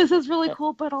 "This is really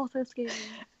cool, but also scary."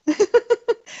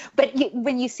 But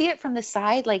when you see it from the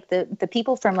side, like the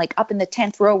people from like up in the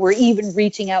 10th row were even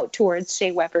reaching out towards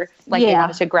Shea Weber, like they Yeah.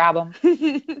 wanted to grab him.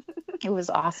 It was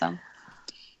awesome.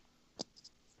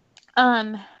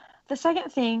 The second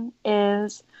thing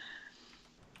is,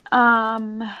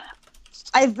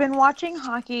 I've been watching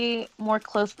hockey more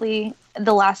closely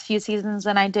the last few seasons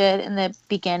than I did in the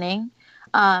beginning.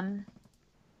 And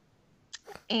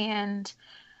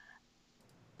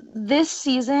this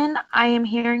season, I am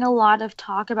hearing a lot of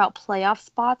talk about playoff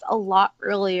spots a lot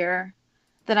earlier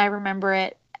than I remember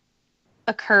it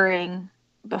occurring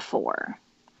before.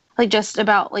 Like just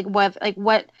about who's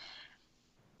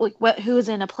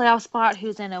in a playoff spot,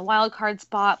 who's in a wild card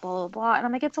spot, blah blah blah. And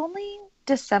I'm like, it's only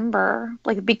December,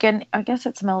 I guess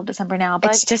it's the middle of December now,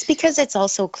 but It's just because it's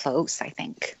also close, I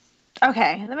think.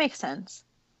 okay, that makes sense.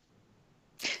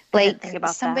 Like think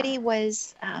about somebody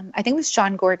was, I think it was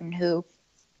John Gordon, who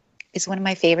is one of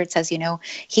my favorites, as you know.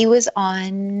 He was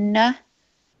on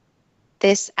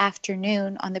this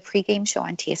afternoon on the pregame show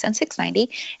on TSN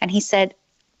 690, and he said,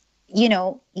 you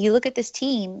look at this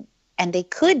team, and they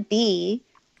could be,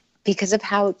 because of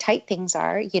how tight things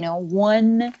are,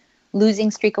 one losing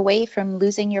streak away from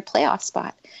losing your playoff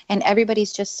spot. And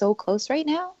everybody's just so close right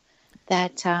now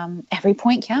that every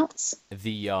point counts.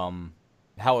 The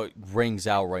how it rings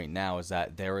out right now is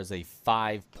that there is a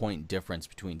 5-point difference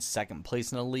between second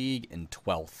place in the league and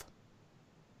 12th.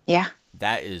 Yeah.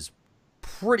 That is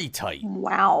pretty tight.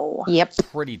 Wow. Yep.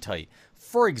 Pretty tight.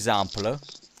 For example,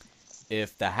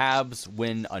 if the Habs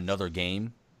win another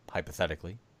game,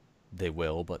 hypothetically, they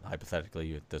will, but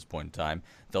hypothetically at this point in time,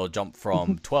 they'll jump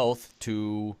from 12th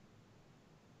to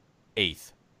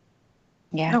 8th.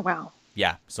 Yeah. Oh wow.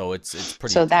 Yeah, so it's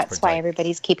pretty. So it's that's pretty why tight.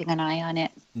 everybody's keeping an eye on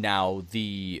it. Now,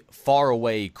 the far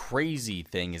away crazy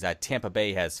thing is that Tampa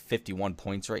Bay has 51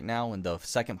 points right now in the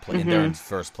second place, and they're in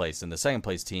first place. And the second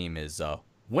place team is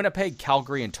Winnipeg,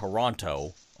 Calgary, and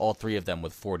Toronto. All three of them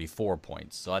with 44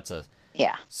 points. So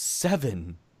Yeah.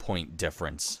 7-point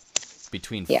difference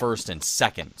between Yeah. first and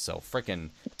second. So frickin'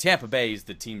 Tampa Bay is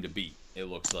the team to beat, it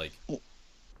looks like,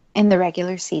 In the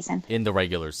regular season. in the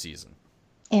regular season.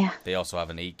 Yeah. They also have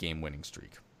an 8-game winning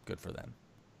streak. Good for them.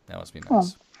 That must be Oh.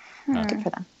 nice. Huh. Good for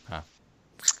them.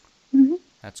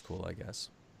 That's cool, I guess.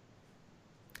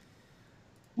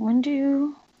 When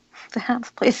do the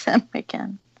Habs play them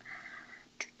again?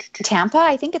 Tampa,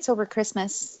 I think it's over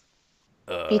Christmas.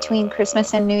 Between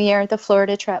Christmas and New Year, the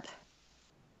Florida trip.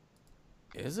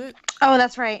 Is it? Oh,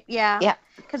 that's right. Yeah. Yeah.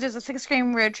 Because there's a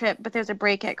 6-game road trip, but there's a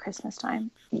break at Christmas time.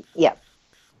 Yep.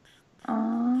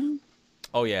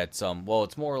 Oh yeah, it's well,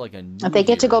 it's more like a New They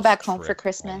get to go Year's back home for trip,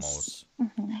 Christmas.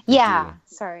 almost. Yeah.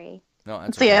 Sorry. No,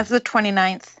 that's So yeah, okay. it's the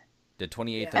 29th. The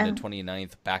 28th and the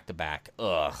 29th back to back.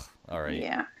 Ugh. All right.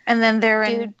 Yeah. And then they're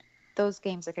in. Dude, those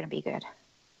games are going to be good.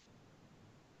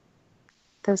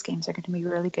 Those games are going to be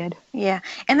really good. Yeah.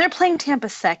 And they're playing Tampa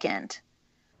second,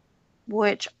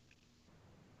 which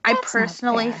I That's not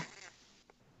personally.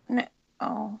 fair.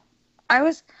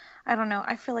 I don't know.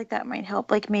 I feel like that might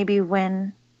help. Like maybe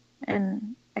win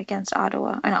against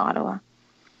Ottawa. In Ottawa.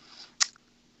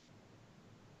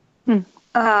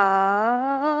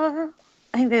 I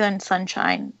think they're in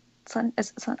Sunshine.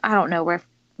 I don't know where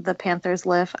the Panthers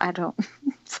live. I don't.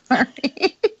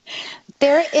 Sorry.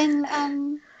 They're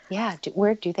in,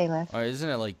 where do they live? Isn't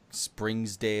it like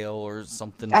Springsdale or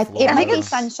something? I think Florida? it's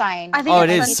Sunshine. I think Oh,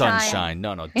 it's it is Sunshine. Sunshine.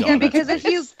 No, Yeah, duh, because that's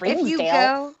if you Springdale.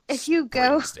 go,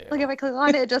 Springdale. like if I click on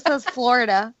it, it just says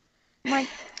Florida. I'm like,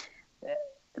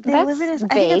 they That's live in. I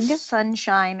think vague. it's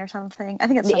Sunshine or something. I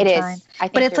think it's It Sunshine. is. I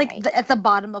think But it's you're like right. at the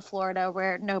bottom of Florida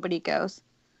where nobody goes.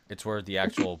 It's where the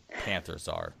actual Panthers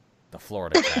are. The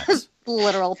Florida Cats.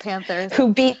 Literal Panthers.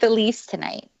 Who beat the Leafs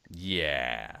tonight?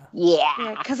 Yeah. Yeah.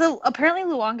 Yeah, because apparently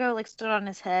Luongo like stood on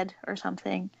his head or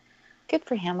something. Good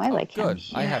for him. I like him. Good.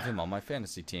 I have him on my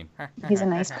fantasy team. He's a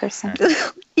nice person.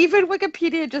 Even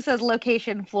Wikipedia just says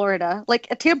location Florida. Like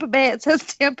at Tampa Bay, it says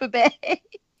Tampa Bay.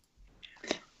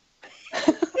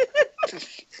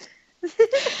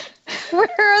 Where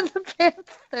are the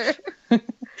Panthers?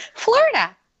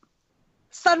 Florida.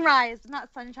 Sunrise, not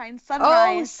sunshine.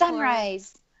 Oh, Sunrise.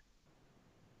 sunrise.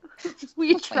 Florida.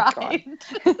 We my tried.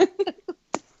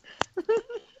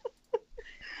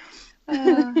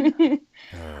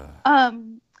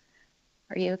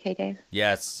 Are you okay, Dave?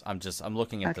 Yes, I'm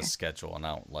looking at the Okay. schedule and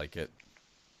I don't like it.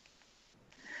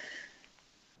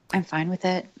 I'm fine with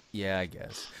it. Yeah, I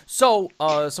guess. So,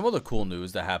 some other cool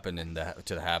news that happened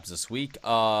to the Habs this week.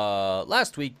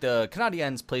 Last week, the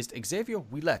Canadiens placed Xavier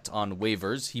Ouellet on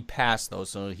waivers. He passed, though,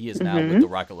 so he is now with the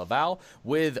Rocket Laval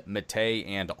with Matei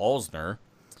and Alzner.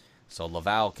 So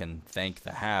Laval can thank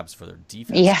the Habs for their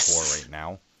defense Yes. core right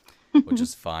now, which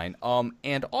is fine.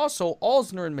 And also,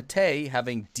 Alzner and Matei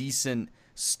having decent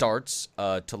starts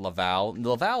to Laval.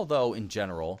 Laval, though, in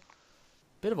general,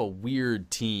 bit of a weird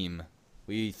team.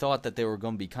 We thought that they were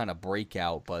going to be kind of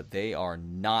breakout, but they are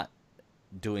not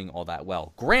doing all that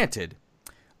well. Granted,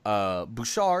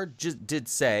 Bouchard just did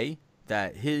say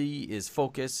that he is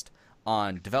focused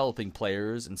on developing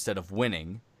players instead of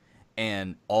winning,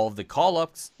 and all of the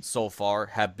call-ups so far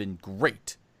have been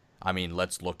great. I mean,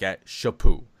 let's look at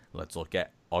Chaput. Let's look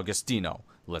at Augustino.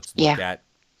 Let's look at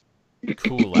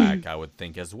Kulak, I would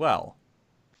think, as well.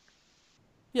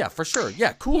 Yeah, for sure.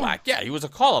 Yeah, Kulak. Yeah, he was a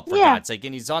call-up, for God's sake,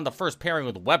 and he's on the first pairing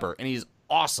with Weber, and he's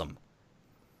awesome.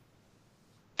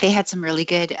 They had some really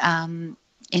good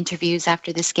interviews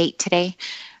after the skate today.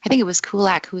 I think it was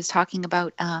Kulak who was talking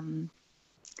about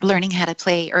learning how to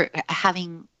play or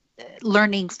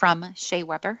learning from Shea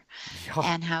Weber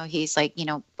and how he's like,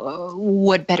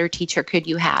 what better teacher could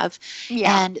you have?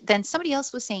 Yeah. And then somebody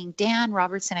else was saying, Dan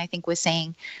Robertson, I think, was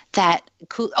saying that,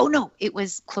 it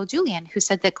was Claude Julien who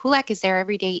said that Kulak is there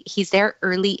every day. He's there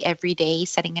early every day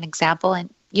setting an example.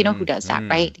 And you know who does that,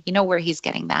 right? You know where he's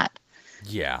getting that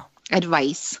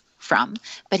advice from.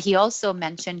 But he also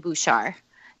mentioned Bouchard.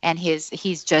 And he's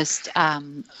just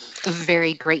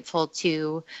very grateful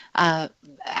to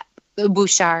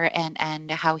Bouchard and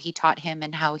how he taught him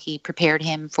and how he prepared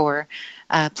him for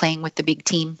playing with the big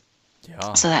team.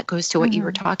 Yeah. So that goes to what you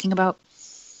were talking about.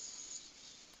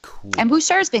 Cool. And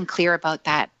Bouchard's been clear about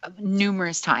that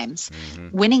numerous times.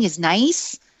 Winning is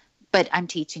nice, but I'm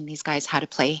teaching these guys how to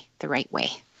play the right way.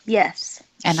 Yes.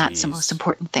 And that's the Jeez. most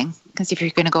important thing. Because if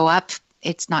you're going to go up,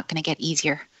 it's not going to get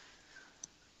easier.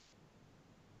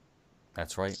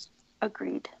 That's right.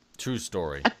 Agreed. True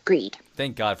story. Agreed.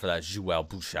 Thank God for that Joël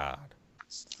Bouchard.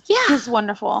 Yeah. He's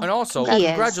wonderful. And also, He is.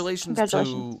 congratulations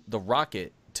Congratulations. to the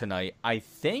Rocket tonight. I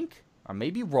think, I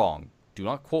may be wrong, do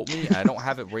not quote me, I don't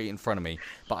have it right in front of me,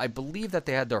 but I believe that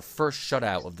they had their first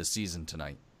shutout of the season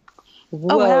tonight.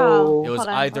 Whoa. wow. It was Hold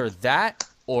on. either that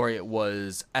or it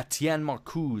was Etienne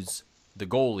Marcuse, the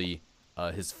goalie,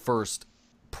 his first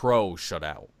pro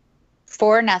shutout.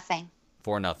 4-0.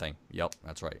 4-0. Yep,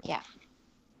 that's right. Yeah.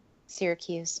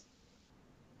 Syracuse.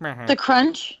 The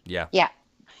Crunch. Yeah. Yeah.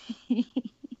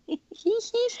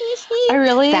 I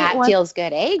really That want feels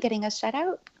good, eh? Getting us shut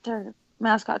out. their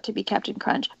mascot to be Captain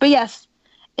Crunch. But yes,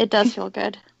 it does feel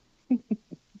good.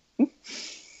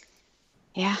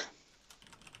 Yeah.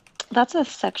 That's a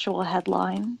sexual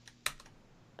headline.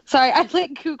 Sorry, I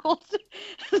like Googled.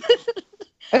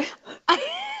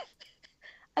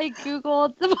 I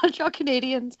Googled the Montreal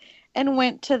Canadiens and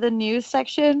went to the news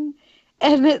section,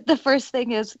 and the first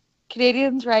thing is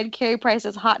Canadians ride Carey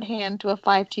Price's hot hand to a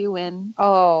 5-2 win.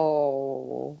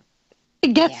 Oh.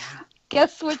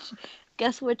 Guess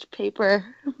which paper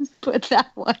put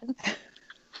that one?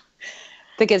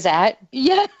 The Gazette.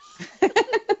 Yes.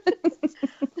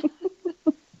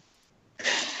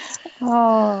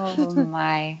 Oh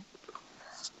my.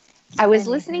 I was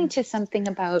listening to something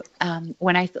about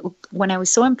when I was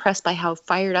so impressed by how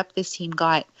fired up this team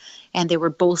got, and they were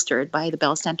bolstered by the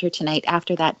Bell Center tonight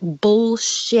after that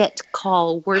bullshit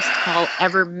worst call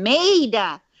ever made.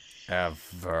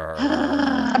 Ever.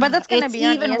 But that's going to It's be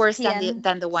on even worse ESPN,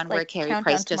 than the one where like, Carey countdown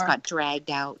Price just tomorrow. got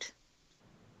dragged out.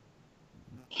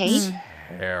 Hey,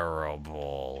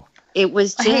 Terrible. it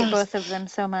was I just. hate both of them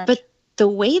so much. But the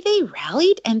way they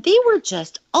rallied, and they were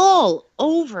just all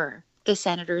over the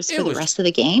Senators It for the was- rest of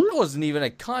the game. It wasn't even a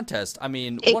contest. I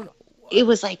mean, It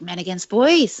was like men against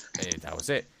boys. hey, that was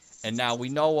it. And now we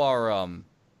know our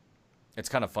it's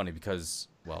kind of funny because,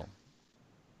 well,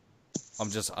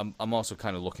 I'm also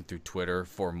kind of looking through Twitter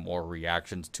for more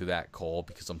reactions to that call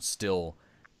because I'm still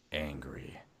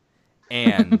angry.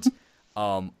 And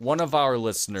one of our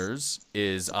listeners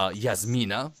is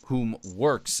Yasmina, whom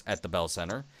works at the Bell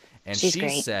Center. And She's she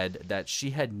great. said that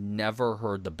she had never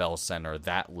heard the Bell Center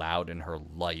that loud in her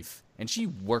life. And she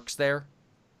works there.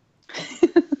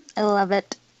 I love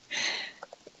it.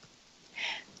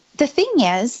 The thing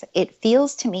is, it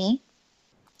feels to me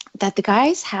that the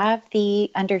guys have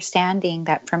the understanding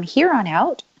that from here on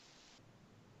out,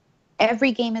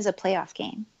 every game is a playoff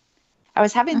game. I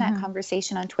was having that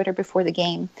conversation on Twitter before the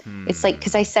game. It's like,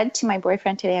 because I said to my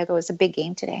boyfriend today, I go, it's a big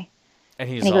game today. And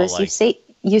he's And he all goes, like,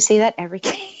 you say that every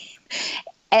game.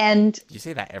 And you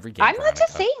say that every game. I'm not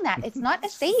just Veronica. saying that. It's not a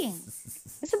saying.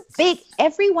 It's a big,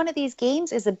 every one of these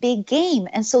games is a big game.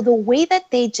 And so the way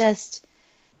that they just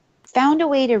found a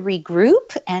way to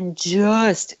regroup and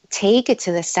just take it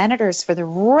to the Senators for the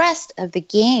rest of the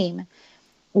game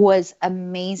was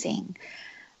amazing.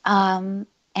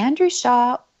 Andrew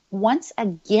Shaw, once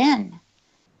again,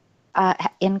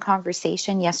 in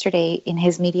conversation yesterday in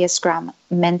his media scrum,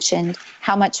 mentioned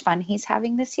how much fun he's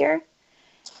having this year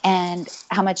and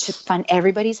how much fun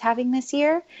everybody's having this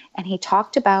year. And he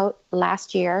talked about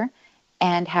last year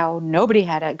and how nobody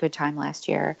had a good time last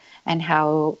year and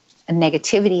how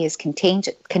negativity is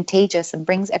contagious and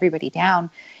brings everybody down.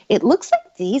 It looks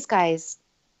like these guys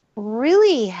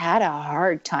really had a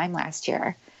hard time last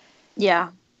year. Yeah.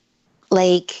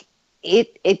 Like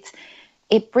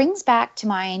it brings back to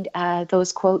mind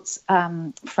those quotes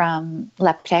from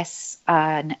La Presse,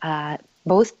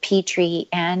 both Petrie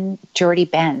and Jordy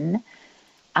Ben,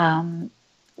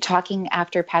 talking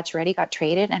after Pacioretty got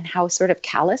traded and how sort of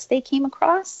callous they came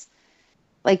across.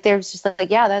 Like there's just like,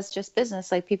 yeah, that's just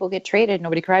business. Like people get traded.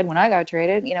 Nobody cried when I got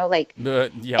traded. You know, like Yeah,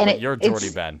 And but you're Jordy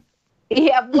it's- Ben.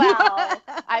 yeah. Well,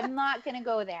 I'm not gonna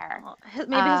go there. Well,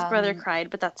 maybe his brother Um, cried,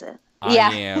 but that's it. Yeah.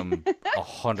 I am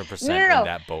 100% No. in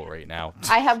that boat right now.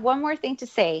 I have one more thing to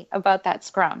say about that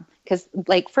scrum because,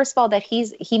 like, first of all, that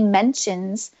he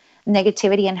mentions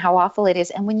negativity and how awful it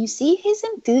is, and when you see his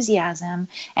enthusiasm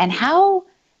and how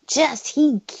just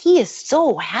he is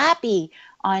so happy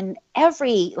on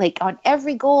every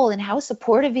goal and how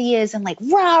supportive he is and like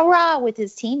rah rah with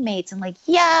his teammates and like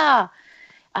yeah.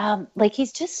 Like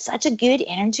he's just such a good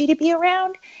energy to be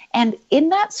around. And in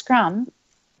that scrum,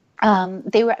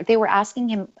 they were asking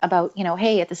him about, you know,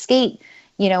 hey, at the skate,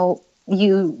 you know,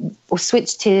 you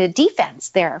switched to defense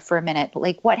there for a minute.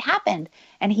 Like what happened?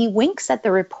 And he winks at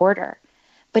the reporter,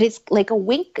 but it's like a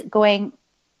wink going,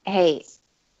 hey,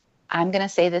 I'm going to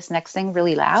say this next thing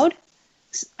really loud.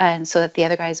 And so that the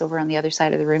other guys over on the other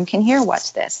side of the room can hear.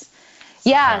 Watch this.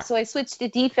 Yeah, so I switched to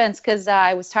defense because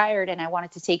I was tired and I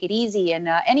wanted to take it easy. And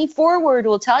any forward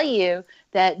will tell you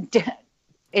that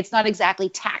it's not exactly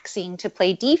taxing to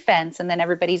play defense. And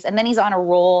then he's on a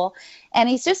roll. And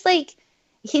he's just like,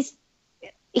 he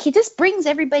just brings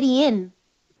everybody in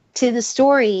to the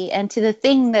story and to the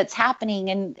thing that's happening,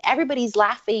 and everybody's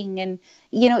laughing, and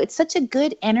it's such a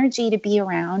good energy to be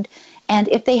around. And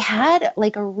if they had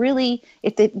like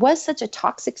if it was such a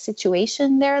toxic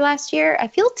situation there last year, I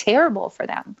feel terrible for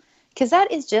them, because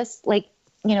that is just like,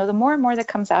 the more and more that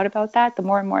comes out about that, the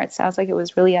more and more it sounds like it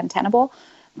was really untenable.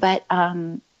 But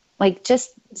like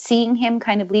just seeing him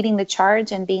kind of leading the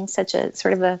charge and being such a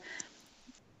sort of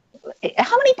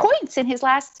how many points in his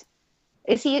last,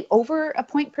 is he over a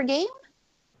point per game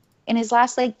in his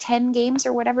last like 10 games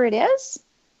or whatever it is?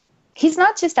 He's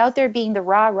not just out there being the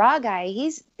rah guy.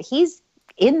 He's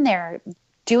in there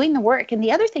doing the work. And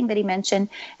the other thing that he mentioned,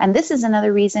 and this is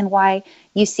another reason why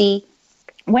you see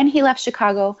when he left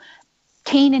Chicago,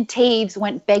 Kane and Taves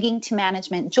went begging to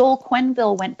management. Joel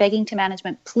Quenneville went begging to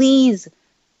management, please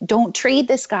don't trade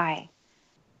this guy.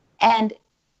 And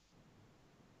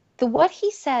what he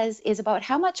says is about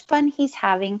how much fun he's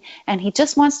having, and he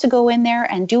just wants to go in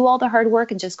there and do all the hard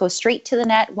work and just go straight to the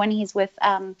net when he's with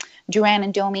Duran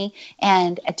and Domi,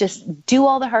 and just do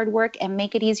all the hard work and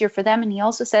make it easier for them. And he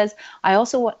also says, I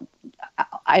also want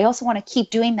to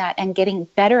keep doing that and getting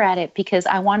better at it, because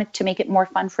I wanted to make it more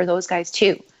fun for those guys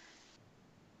too.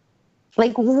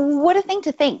 Like, what a thing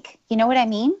to think. You know what I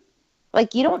mean?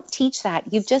 Like, you don't teach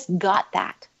that. You've just got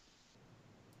that.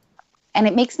 And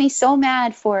it makes me so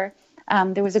mad for,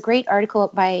 there was a great article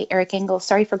by Eric Engels.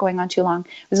 Sorry for going on too long.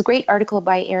 It was a great article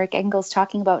by Eric Engels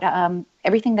talking about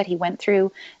everything that he went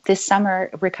through this summer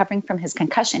recovering from his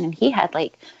concussion. And he had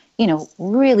like,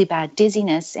 really bad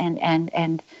dizziness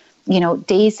and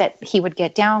days that he would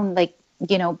get down, like,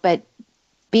 but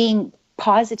being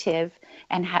positive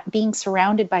and being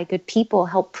surrounded by good people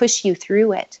help push you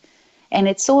through it. And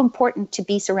it's so important to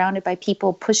be surrounded by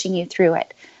people pushing you through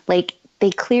it. Like, they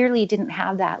clearly didn't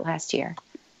have that last year.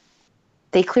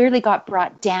 They clearly got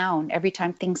brought down every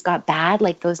time things got bad,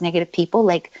 like those negative people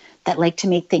that like to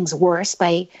make things worse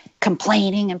by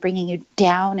complaining and bringing you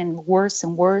down and worse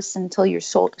until your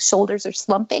shoulders are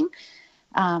slumping.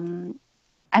 I'm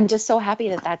just so happy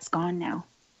that that's gone now.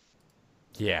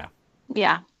 Yeah.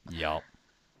 Yeah. Yup.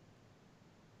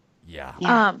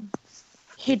 Yeah.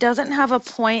 He doesn't have a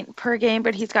point per game,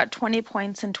 but he's got 20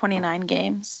 points in 29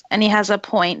 games, and he has a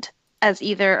point as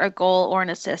either a goal or an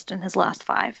assist in his last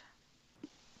 5.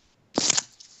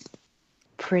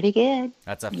 Pretty good.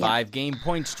 That's a 5-game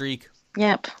point streak.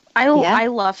 Yep. I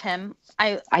love him.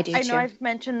 I do too. Know I've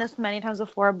mentioned this many times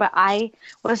before, but I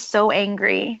was so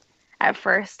angry at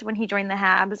first when he joined the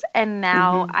Habs, and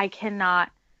now I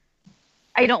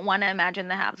don't want to imagine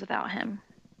the Habs without him.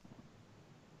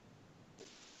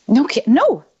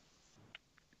 No.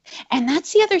 And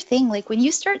that's the other thing. Like, when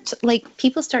you start,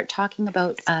 people start talking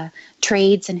about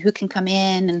trades and who can come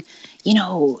in, and,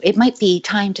 it might be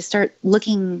time to start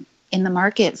looking in the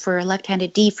market for a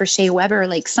left-handed D for Shea Weber.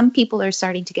 Like, some people are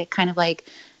starting to get kind of like,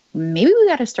 maybe we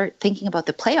got to start thinking about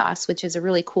the playoffs, which is a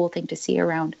really cool thing to see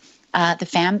around the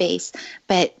fan base.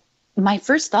 But my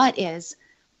first thought is,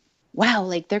 wow,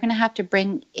 like, they're going to have to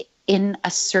bring in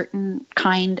a certain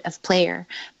kind of player,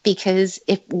 because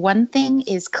if one thing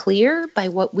is clear by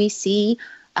what we see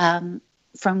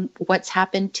from what's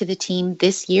happened to the team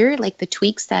this year, like the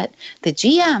tweaks that the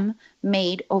GM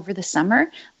made over the summer,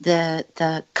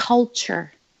 the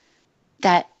culture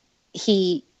that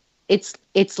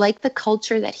it's like the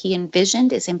culture that he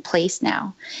envisioned is in place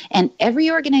now. And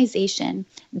every organization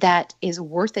that is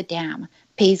worth a damn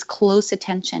pays close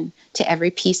attention to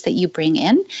every piece that you bring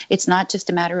in. It's not just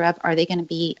a matter of, are they going to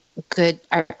be good?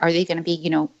 Are they going to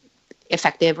be,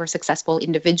 effective or successful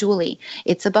individually?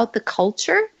 It's about the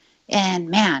culture. And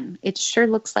man, it sure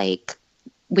looks like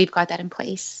we've got that in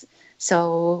place.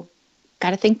 So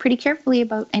got to think pretty carefully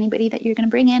about anybody that you're going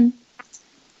to bring in.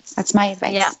 That's my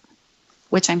advice. Yeah.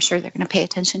 Which I'm sure they're going to pay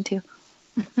attention to.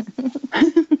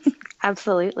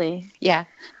 Absolutely. Yeah.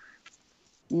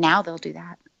 Now they'll do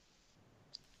that.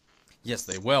 Yes,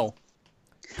 they will.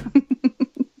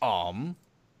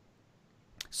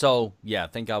 So yeah,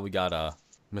 thank God we got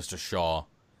Mr. Shaw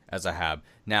as a Hab.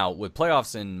 Now, with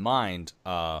playoffs in mind,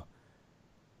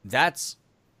 that's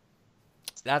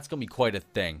gonna be quite a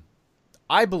thing.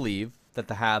 I believe that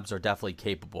the Habs are definitely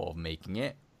capable of making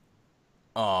it.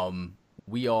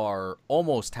 We are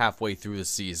almost halfway through the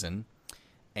season,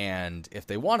 and if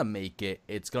they want to make it,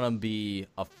 it's gonna be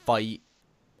a fight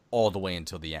all the way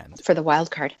until the end. For the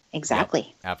wild card. Exactly.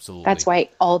 Yep, absolutely. That's why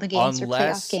all the games are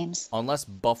playoff games. Unless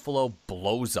Buffalo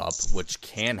blows up, which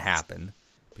can happen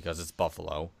because it's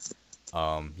Buffalo.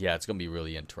 Yeah, it's going to be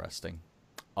really interesting.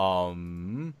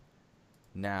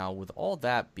 Now, with all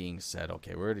that being said,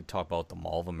 okay, we already talked about the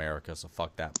Mall of America, so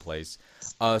fuck that place.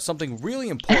 Something really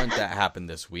important that happened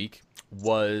this week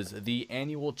was the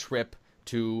annual trip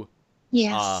to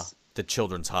Yes. the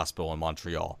Children's Hospital in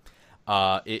Montreal.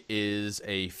 It is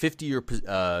a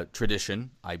 50-year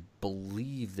tradition. I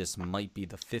believe this might be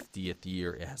the 50th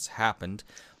year it has happened,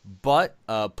 but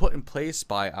put in place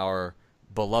by our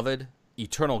beloved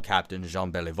eternal captain,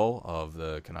 Jean Béliveau of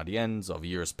the Canadiens of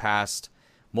years past.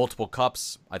 Multiple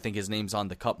cups. I think his name's on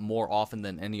the cup more often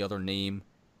than any other name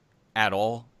at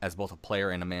all, as both a player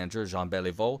and a manager. Jean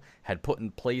Béliveau had put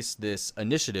in place this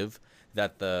initiative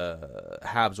that the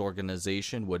Habs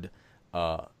organization would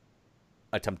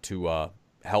attempt to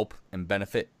help and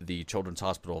benefit the Children's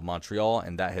Hospital of Montreal,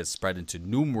 and that has spread into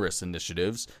numerous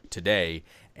initiatives today.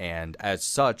 And as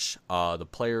such, the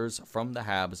players from the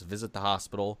Habs visit the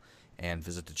hospital and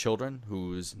visit the children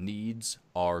whose needs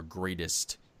are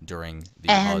greatest during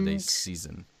the holiday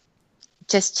season.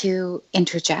 Just to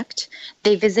interject,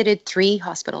 they visited 3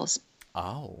 hospitals.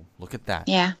 Oh, look at that.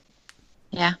 Yeah.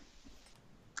 Yeah.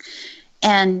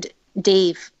 And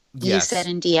Dave, you Yes. said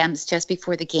in DMs just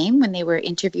before the game when they were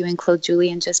interviewing Claude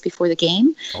Julien just before the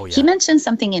game, Oh, yeah. he mentioned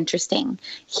something interesting.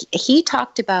 He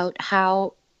talked about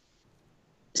how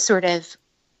sort of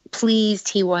pleased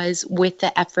he was with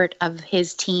the effort of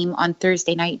his team on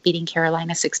Thursday night beating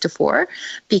Carolina 6-4,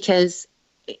 because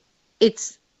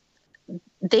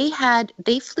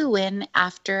they flew in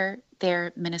after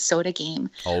their Minnesota game,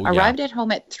 Oh, yeah. arrived at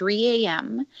home at 3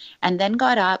 a.m. and then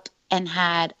got up and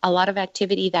had a lot of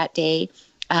activity that day,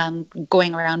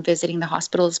 going around visiting the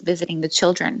hospitals, visiting the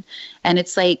children. And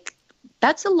it's like,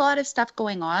 that's a lot of stuff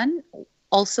going on.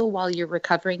 Also, while you're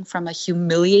recovering from a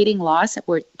humiliating loss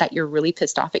that you're really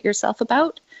pissed off at yourself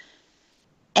about.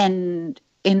 And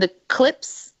in the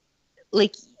clips,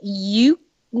 like, you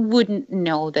wouldn't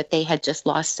know that they had just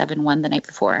lost 7-1 the night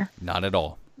before. Not at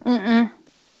all. Mm-mm.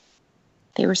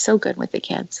 They were so good with the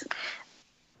kids.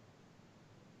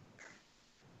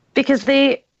 Because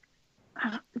they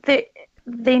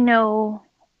know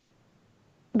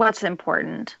what's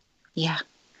important. Yeah.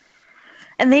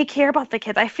 And they care about the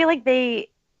kids. I feel like they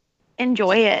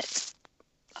enjoy it.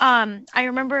 I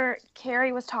remember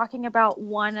Carrie was talking about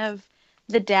one of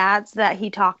the dads that he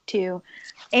talked to,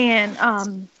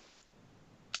 and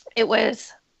it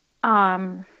was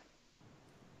I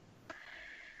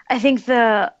think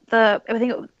it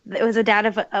was a dad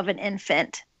of an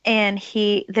infant, and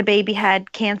the baby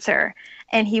had cancer,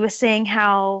 and he was saying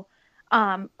how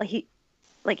he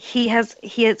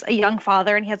is a young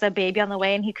father and he has a baby on the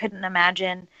way, and he couldn't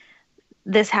imagine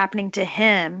this happening to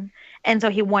him, and so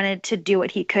he wanted to do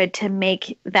what he could to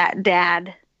make that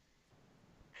dad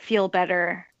feel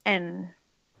better and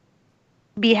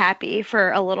be happy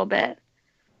for a little bit.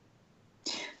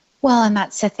 Well, and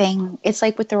that's the thing. It's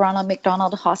like with the Ronald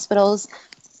McDonald hospitals,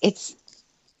 it's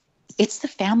the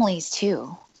families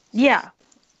too, Yeah.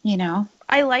 you know?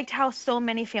 I liked how so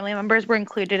many family members were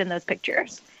included in those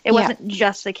pictures. It Yeah. wasn't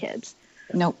just the kids.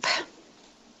 Nope.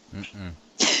 Mm-mm.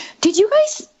 Did you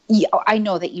guys? Yeah, I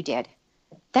know that you did.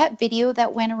 That video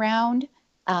that went around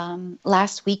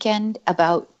last weekend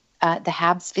about the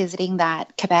Habs visiting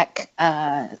that Quebec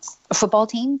football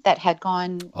team that had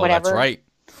gone Oh, whatever. that's right.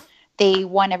 They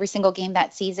won every single game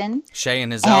that season. Shay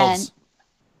and his And- elves.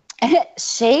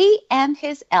 Shay and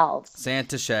his elves.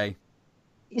 Santa Shay.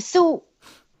 So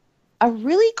a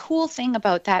really cool thing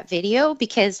about that video,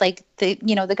 because like the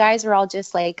guys are all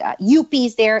just like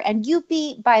Youppi's there, and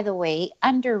Youppi, by the way,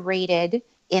 underrated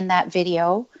in that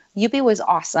video. Youppi was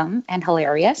awesome and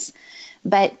hilarious.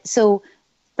 But so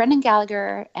Brendan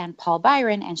Gallagher and Paul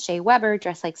Byron and Shea Weber,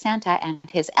 dressed like Santa, and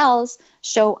his elves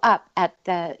show up at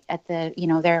the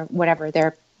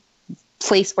their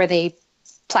place where they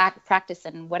practice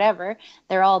and whatever.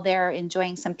 They're all there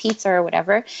enjoying some pizza or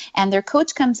whatever, and their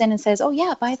coach comes in and says, "Oh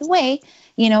yeah, by the way,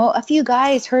 a few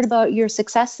guys heard about your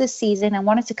success this season and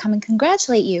wanted to come and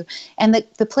congratulate you." And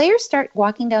the players start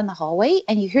walking down the hallway,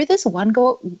 and you hear this one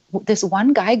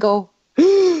guy go,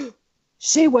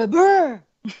 "Shea Weber,"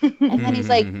 and then he's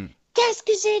like, "Qu'est-ce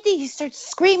que j'ai dit?" He starts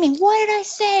screaming, "What did I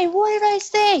say? What did I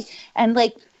say?" And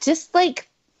just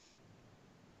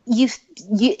you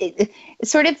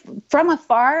sort of from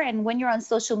afar, and when you're on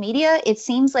social media, it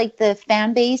seems like the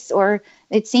fan base, or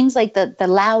it seems like the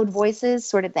loud voices,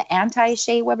 sort of the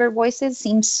anti-Shea Weber voices,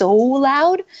 seem so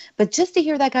loud. But just to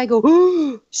hear that guy go,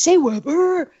 "Oh, Shea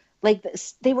Weber,"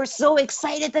 they were so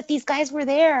excited that these guys were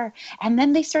there. And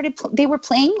then they were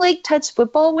playing like touch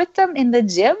football with them in the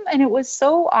gym, and it was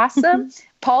so awesome.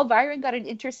 Paul Byron got an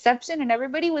interception and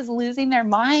everybody was losing their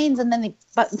minds. And then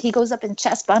he goes up and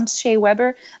chest bumps Shea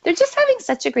Weber. They're just having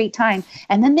such a great time.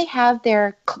 And then they have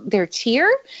their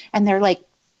cheer and they're like,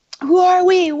 who are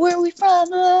we? Where are we from?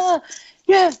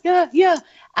 Yeah, yeah, yeah.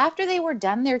 After they were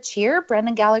done their cheer,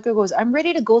 Brendan Gallagher goes, I'm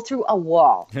ready to go through a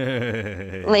wall.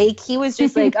 Like, he was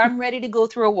just like, I'm ready to go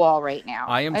through a wall right now.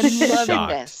 I'm loving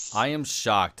shocked. this. I am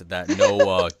shocked that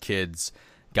no kids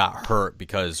got hurt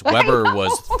because Weber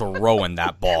was throwing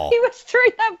that ball. He was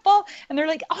throwing that ball, and they're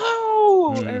like,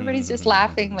 "Oh!" Everybody's just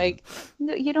laughing. Like,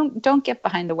 no, you don't get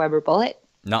behind the Weber bullet.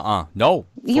 Nuh-uh. No.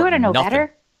 You ought to know nothing.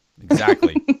 better.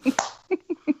 Exactly.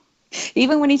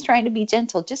 Even when he's trying to be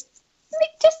gentle, just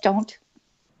don't.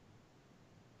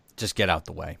 Just get out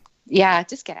the way. Yeah,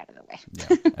 just get out of the way. Yeah,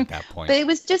 at that point. But it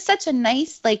was just such a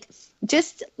nice,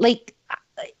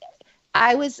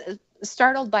 I was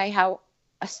startled by how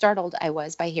startled I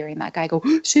was by hearing that guy go,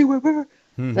 Shea Weber.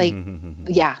 Like,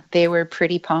 yeah, they were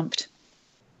pretty pumped.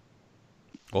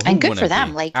 Well, And good wouldn't for them.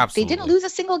 be? Like, Absolutely. they didn't lose a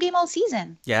single game all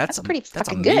season. Yeah, that's pretty that's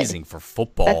fucking good. amazing for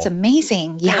football. That's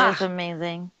amazing. That Yeah. was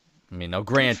amazing. I mean, now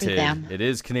granted, them. it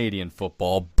is Canadian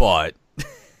football, but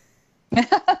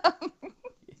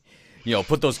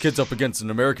put those kids up against an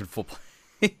American football.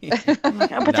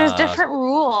 But there's different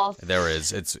rules. There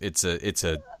is.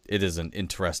 It is an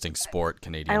interesting sport,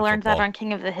 Canadian I learned football. that on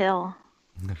King of the Hill.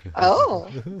 Oh.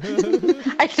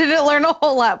 I didn't learn a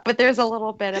whole lot, but there's a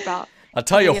little bit about I'll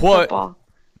tell you Canadian what. football.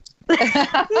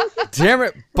 Damn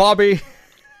it, Bobby.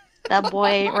 That boy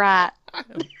ain't right.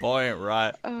 Boy, ain't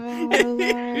right. Oh,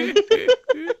 Lord.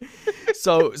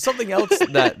 So something else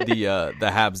that the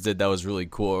Habs did that was really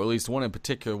cool, or at least one in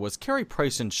particular, was Carey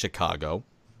Price in Chicago.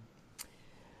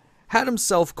 Had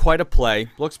himself quite a play.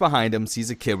 Looks behind him, sees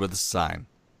a kid with a sign.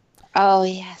 Oh,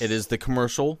 yes. It is the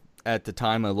commercial at the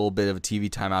time, a little bit of a TV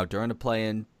timeout during the play,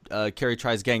 and Carey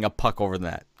tries getting a puck over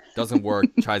the net. Doesn't work.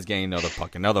 Tries getting another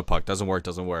puck. Doesn't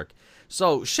work.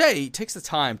 So Shea takes the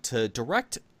time to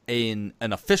direct an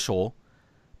official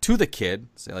to the kid.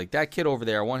 Say, like, that kid over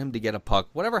there, I want him to get a puck.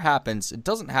 Whatever happens, it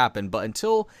doesn't happen. But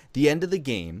until the end of the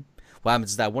game, what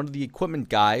happens is that one of the equipment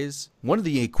guys from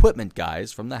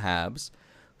the Habs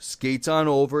skates on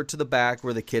over to the back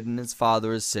where the kid and his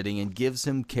father is sitting and gives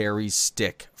him Carey's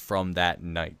stick from that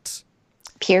night.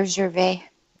 Pierre Gervais.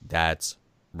 That's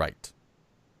right.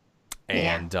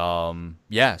 And,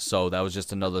 so that was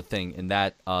just another thing. In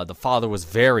that, the father was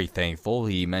very thankful.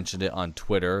 He mentioned it on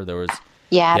Twitter. There was...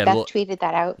 Yeah, Beth tweeted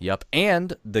that out. Yep.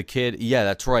 And the kid... Yeah,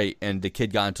 that's right. And the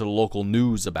kid got into the local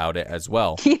news about it as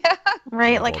well. Yeah.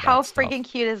 Right? All Like, that how stuff. freaking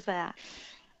cute is that?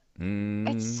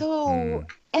 It's so...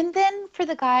 And then for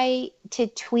the guy to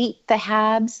tweet the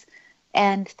Habs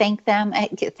and thank them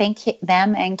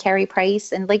and Carey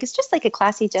Price, and, like, it's just, like, a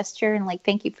classy gesture, and, like,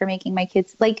 thank you for making my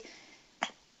kids... Like,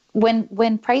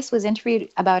 when Price was interviewed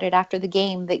about it after the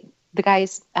game, the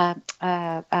guy's...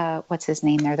 what's his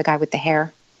name there? The guy with the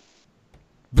hair?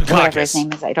 Whatever his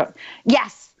name is, I don't...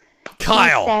 Yes!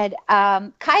 Kyle! He said,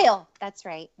 Kyle, that's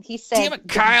right. He said, Damn it,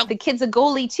 Kyle! The kid's a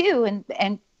goalie, too,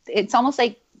 and it's almost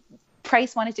like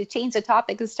Price wanted to change the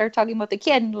topic and start talking about the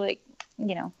kid, and, like,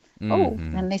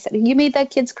 and they said, you made that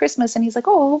kid's Christmas, and he's like,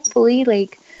 oh, hopefully,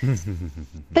 like...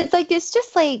 But, like, it's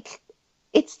just, like,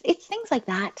 it's things like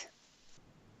that.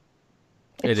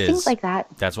 It is. Things like that.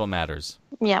 That's what matters.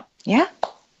 Yep. Yeah.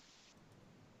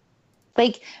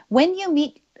 Like, when you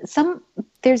meet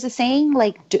there's a saying,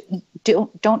 like,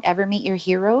 don't ever meet your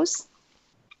heroes.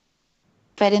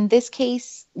 But in this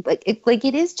case,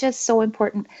 it is just so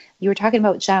important. You were talking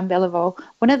about Jean Beliveau.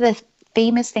 One of the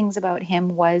famous things about him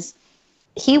was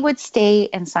he would stay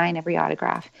and sign every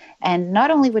autograph. And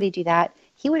not only would he do that,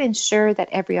 he would ensure that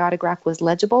every autograph was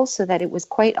legible so that it was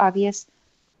quite obvious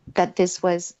that this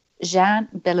was Jean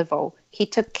Beliveau. He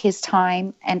took his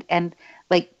time and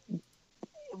like,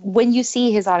 when you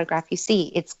see his autograph, you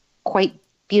see it's quite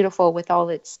beautiful with all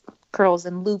its curls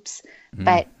and loops.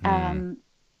 But,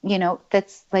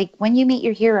 that's like, when you meet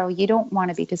your hero, you don't want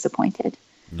to be disappointed.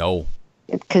 No.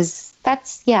 Because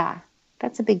that's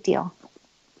a big deal.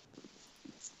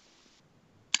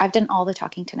 I've done all the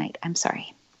talking tonight. I'm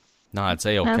sorry. No, I'd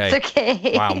say okay. That's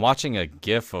okay. Wow, I'm watching a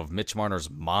gif of Mitch Marner's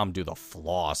mom do the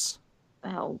floss.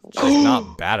 Oh, She's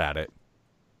not bad at it.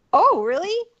 Oh,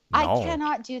 really? No. I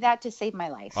cannot do that to save my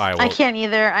life. All right, I well, can't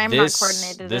either. I'm not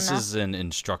coordinated This enough. is an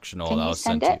instructional Can that you was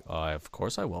sent send to you. Of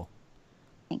course I will.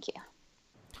 Thank you.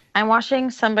 I'm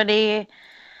watching somebody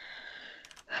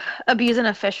abuse an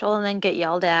official and then get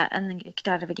yelled at and then get kicked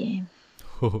out of a game.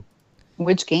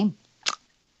 Which game?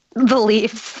 The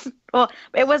Leafs Well,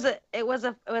 it was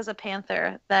a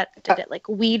panther that did it, like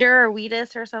Weeder or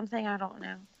Wheatus or something. I don't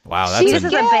know. Wow, She's Wheatus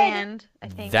that's is good. a band, I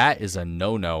think. that is a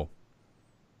no-no.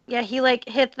 Yeah, he like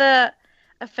hit the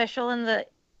official in the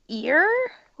ear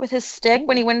with his stick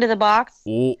when he went into the box.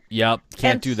 Oh, yep,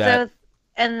 can't And do that. So,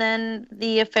 and then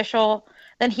the official,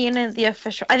 then he and the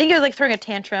official, I think he was like throwing a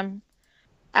tantrum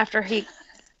after he,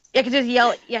 yeah, because he was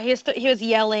yelling. Yeah, he was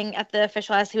yelling at the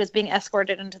official as he was being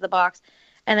escorted into the box,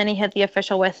 and then he hit the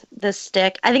official with the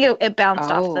stick. I think it bounced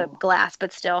off the Oh. glass,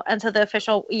 but still. And so the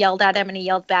official yelled at him, and he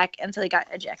yelled back, and so he got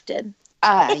ejected.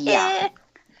 Yeah.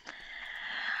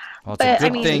 Well, it's but, a I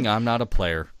good mean- thing I'm not a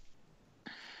player.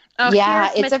 Oh, Yeah,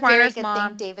 here's it's a Mitch very Marner's good mom.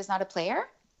 thing Dave is not a player.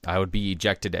 I would be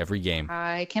ejected every game.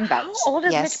 I can vouch. How old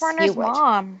is Yes, Mitch Marner's you would.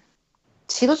 mom?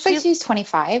 She looks like She's- she's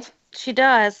 25. She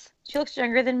does. She looks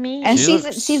younger than me. And She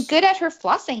looks- she's good at her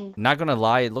flossing. Not gonna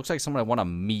lie, it looks like someone I want to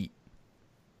meet.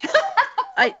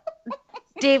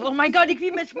 Dave, oh my God, you could be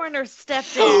Mitch Marner's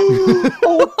stepdad.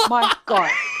 Oh my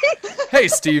god. Hey,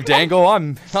 Steve Dangle,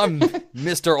 I'm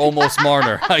Mr. Almost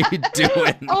Marner. How you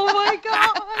doing? Oh my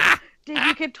God. Dave,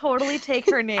 you could totally take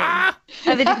her name.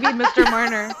 And then you could be Mr.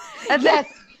 Marner. And then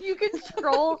you could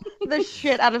scroll the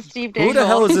shit out of Steve Dangle. Who the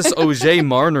hell is this OJ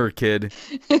Marner kid?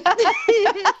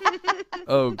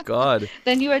 Oh God.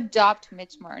 Then you adopt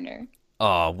Mitch Marner.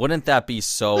 Oh, wouldn't that be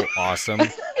so awesome?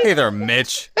 Hey there,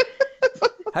 Mitch.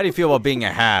 How do you feel about being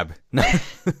a Hab?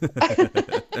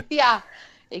 Yeah,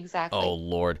 exactly. Oh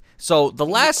Lord. So the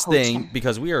last coach thing, him.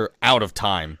 because we are out of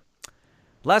time,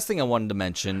 last thing I wanted to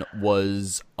mention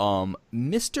was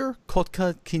Mr.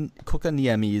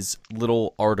 Kokaniemi's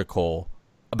little article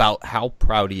about how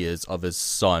proud he is of his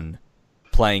son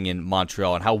playing in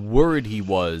Montreal and how worried he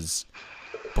was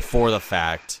before the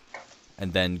fact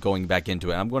and then going back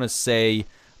into it. I'm going to say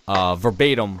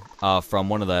verbatim from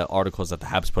one of the articles that the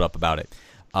Habs put up about it.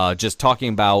 Just talking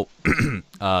about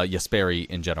Jesperi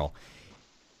in general.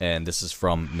 And this is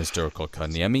from Mr.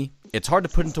 Kokaniemi. It's hard to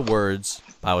put into words,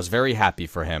 but I was very happy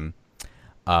for him.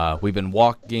 We've been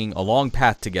walking a long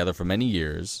path together for many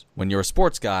years. When you're a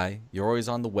sports guy, you're always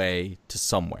on the way to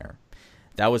somewhere.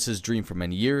 That was his dream for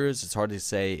many years. It's hard to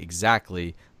say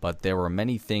exactly, but there were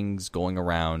many things going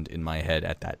around in my head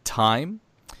at that time.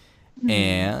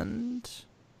 And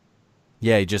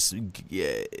yeah,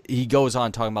 he goes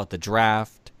on talking about the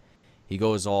draft. He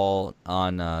goes all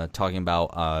on talking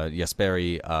about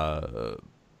Jesperi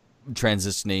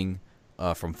transitioning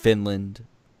from Finland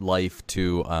life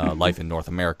to life in North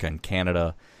America and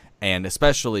Canada. And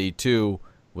especially, too,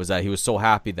 was that he was so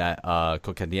happy that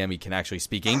Kokaniemi can actually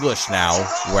speak English now,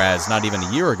 whereas not even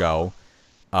a year ago,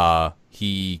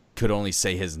 he could only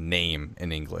say his name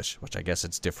in English, which I guess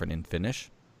it's different in Finnish.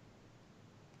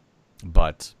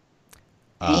 But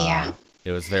Yeah.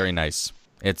 it was very nice.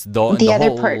 It's the other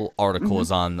whole part- article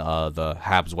is on the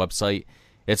Habs website.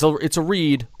 It's a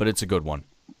read, but it's a good one.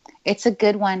 It's a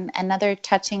good one. Another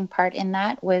touching part in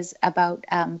that was about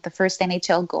the first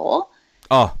NHL goal.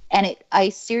 Oh, And I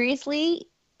seriously,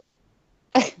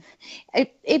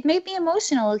 it made me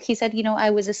emotional. He said, I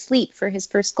was asleep for his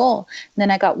first goal. And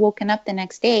then I got woken up the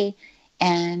next day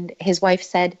and his wife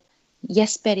said,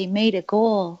 Jesperi made a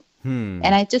goal. And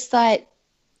I just thought,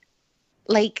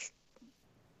 like,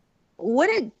 what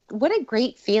a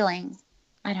great feeling.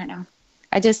 I don't know.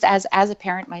 I just, as a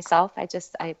parent myself, I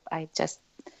just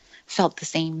felt the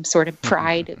same sort of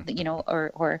pride,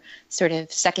 or sort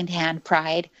of secondhand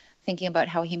pride, thinking about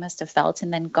how he must have felt,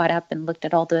 and then got up and looked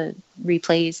at all the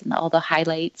replays and all the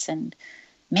highlights, and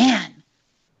man,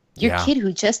 your Yeah. kid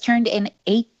who just turned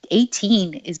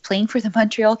 18 is playing for the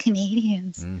Montreal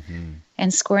Canadiens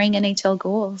and scoring NHL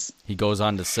goals. he goes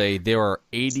on to say there are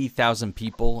 80,000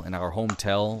 people in our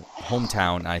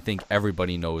hometown. And I think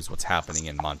everybody knows what's happening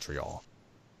in Montreal.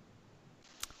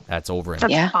 That's over in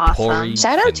That's Yeah. awesome. Pori,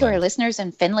 Shout out to our Finland. listeners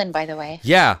in Finland, by the way.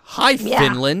 Yeah, hi Yeah.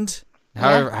 Finland.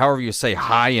 However you say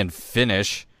hi in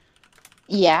Finnish.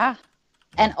 Yeah.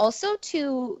 And also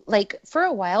to, like, for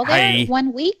a while there, Hi.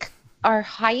 1 week, our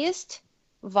highest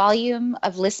volume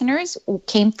of listeners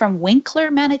came from Winkler,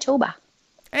 Manitoba.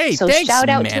 Hey, So thanks, shout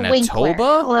out to Winkler.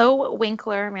 Manitoba. Hello,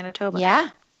 Winkler, Manitoba. Yeah.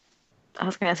 I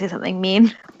was going to say something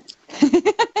mean.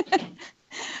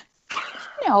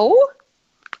 No.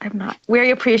 I'm not.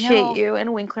 We appreciate No. you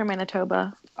in Winkler,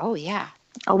 Manitoba Oh, yeah.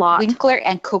 a lot. Winkler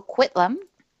and Coquitlam.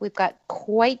 We've got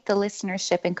quite the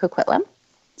listenership in Coquitlam.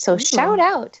 So shout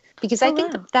out, because I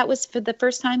think Hello. that was for the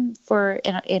first time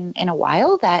in a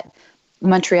while that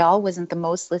Montreal wasn't the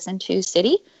most listened to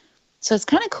city. So it's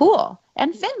kind of cool.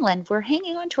 And Finland, we're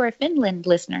hanging on to our Finland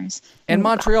listeners. And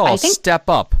Montreal, I think- step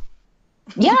up.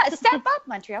 Yeah, step up,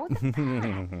 Montreal.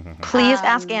 Please Um,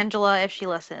 ask Angela if she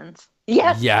listens.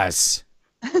 Yes. Yes.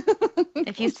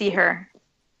 If you see her.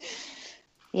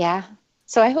 Yeah.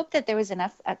 So I hope that there was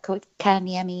enough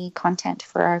Kotkaniemi content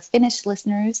for our Finnish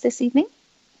listeners this evening.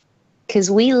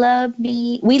 Because we love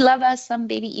us some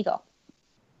baby eagle.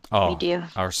 Oh, We do.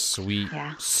 our sweet,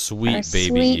 Yeah. sweet Our baby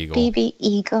sweet eagle. baby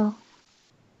eagle.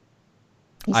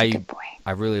 He's I- a good boy.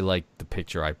 I really liked the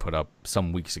picture I put up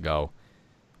some weeks ago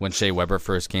when Shea Weber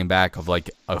first came back of like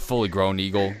a fully grown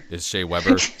eagle is Shea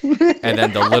Weber, and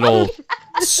then the little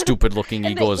stupid looking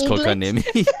And eagle the is Kotkaniemi.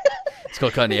 It's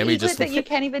Kotkaniemi. Eaglet Just that you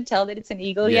can't even tell that it's an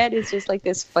eagle Yeah. yet. It's just like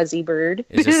this fuzzy bird.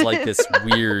 it's just like this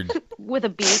weird. With a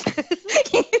beak.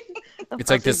 It's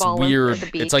like this weird.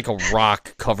 It's like a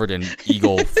rock covered in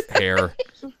eagle hair.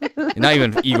 Not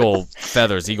even eagle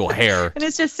feathers, eagle hair. And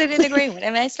it's just sitting in the green. What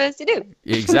am I supposed to do?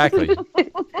 Exactly.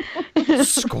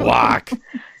 Squawk.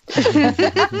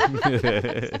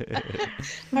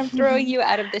 I'm throwing you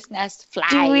out of this nest.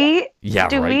 Fly. Do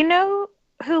right. we know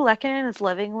who Lekkonen is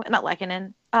living with? Not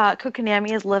Lekkonen.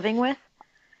 Kotkaniemi is living with?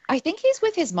 I think he's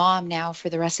with his mom now for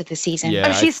the rest of the season. Yeah.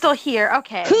 Oh, she's still here.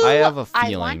 Okay. Who I have a I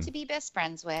feeling. want to be best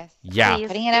friends with. Yeah. Please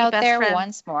Putting it be out best there friends.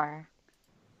 once more.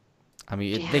 I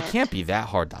mean, they can't be that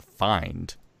hard to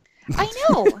find. I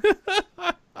know.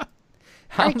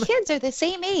 How Our ma- kids are the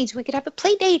same age. We could have a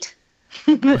play date.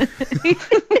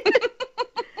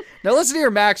 Now listen here,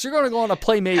 Max. You're going to go on a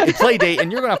play date,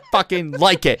 and you're going to fucking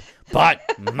like it. But,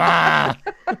 ma.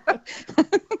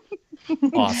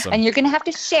 Awesome. And you're going to have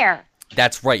to share.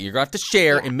 That's right. You're going to have to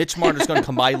share, and Mitch Marner's going to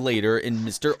come by later, and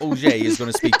Mr. Auger is going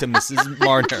to speak to Mrs.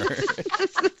 Marner.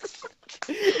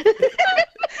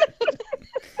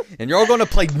 And you're all going to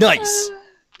play nice.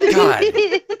 God.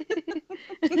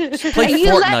 Just play And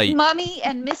you let Fortnite. Mommy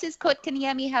and Mrs.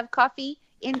 Kotkaniemi have coffee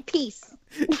in peace.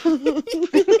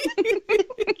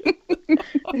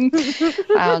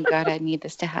 Oh, God, I need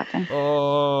this to happen.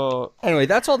 Oh. Anyway,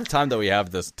 that's all the time that we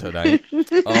have this tonight.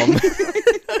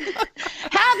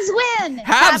 Habs win!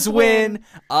 Habs win.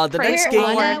 The next We're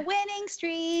on a game winning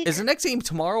streak. is the next game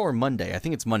tomorrow or Monday. I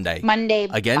think it's Monday. Monday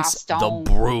Against Boston.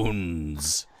 the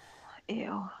Bruins.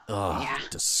 Ew. Ugh, Yeah.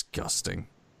 disgusting.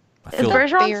 I Is feel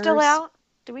Bergeron still Bears. out?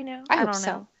 Do we know? I hope don't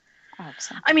so. know. I hope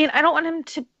so. I mean, I don't want him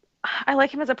to. I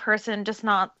like him as a person, just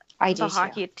not I the do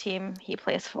hockey team he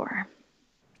plays for.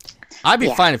 I'd be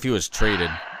Yeah. fine if he was traded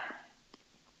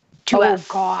too. Oh,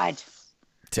 God.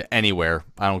 to anywhere.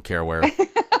 I don't care where.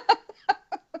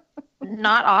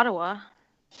 Not Ottawa.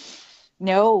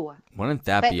 No. Wouldn't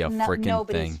that be a freaking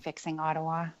nobody's thing? fixing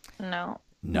Ottawa. No.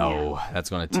 No, that's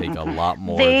going to take a lot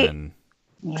more They- than.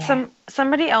 Yeah.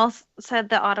 Somebody else said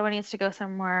that Ottawa needs to go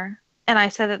somewhere, and I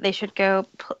said that they should go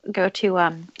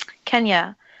to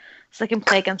Kenya, so they can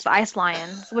play against the Ice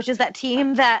Lions, which is that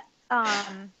team that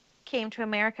came to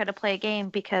America to play a game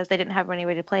because they didn't have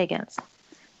anybody to play against.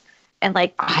 And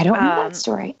like, I don't know that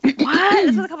story. what?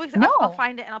 This was a couple weeks ago. No. I'll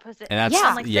find it and I'll post it. And that's,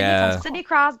 Yeah. Like yeah. Sidney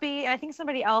Crosby, and I think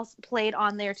somebody else played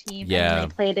on their team. Yeah.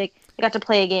 And they got to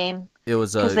play a game It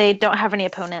was because they don't have any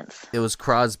opponents. it was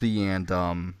Crosby and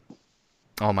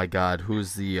oh my God,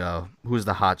 who's the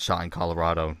hot shot in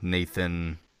Colorado?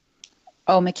 Nathan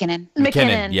Oh, McKinnon.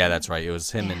 McKinnon. Yeah, that's right. It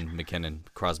was him and McKinnon,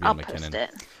 Crosby I'll and post McKinnon. it.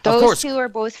 Those course. two are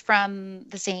both from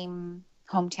the same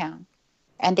hometown.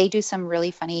 And they do some really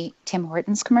funny Tim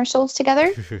Hortons commercials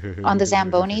together on the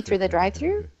Zamboni through the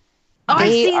drive-thru. Oh, I've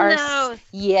They seen are those.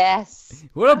 Yes.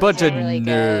 What a bunch of really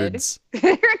good. nerds.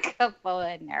 They're a couple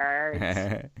of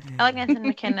nerds. I like Nathan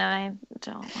McKinnon. I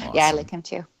don't. Yeah, I like him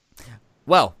too.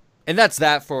 Well, and that's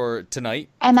that for tonight.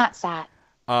 And that's that.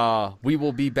 We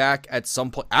will be back at some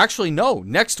point. Actually, no.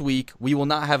 Next week we will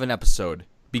not have an episode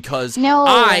because No.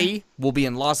 I will be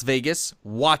in Las Vegas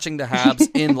watching the Habs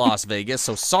in Las Vegas.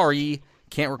 So sorry,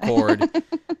 can't record.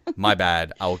 My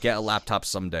bad. I will get a laptop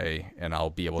someday and I'll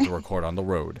be able to record on the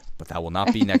road, but that will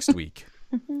not be next week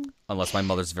unless my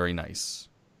mother's very nice,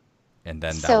 and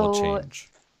then that will So- change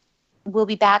We'll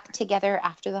be back together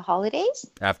after the holidays.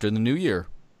 after the new year.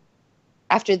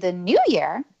 After the new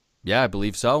year. Yeah, I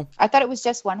believe so. I thought it was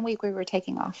just 1 week we were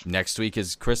taking off. Next week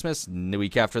is Christmas. The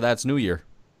week after that's New Year.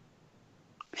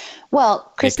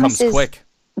 Well, Christmas it comes is quick.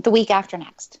 the week after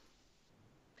next.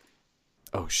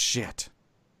 Oh shit.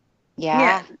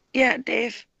 Yeah. Yeah,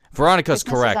 Dave. Veronica's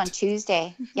Christmas correct. is on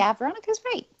Tuesday. Yeah, Veronica's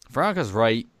right. Veronica's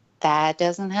right. That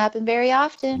doesn't happen very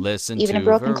often. Listen Even to a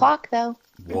broken Ver- clock, though.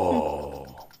 Whoa.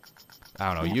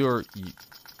 I don't know.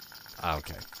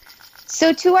 Okay.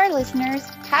 So, to our listeners,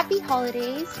 happy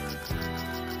holidays.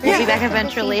 We'll be back Christmas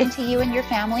eventually. season to you and your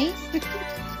families.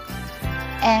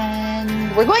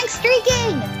 And we're going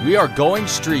streaking. We are going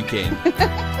streaking.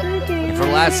 And for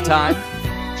the last time,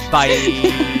 bye.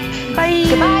 Bye.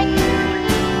 Goodbye.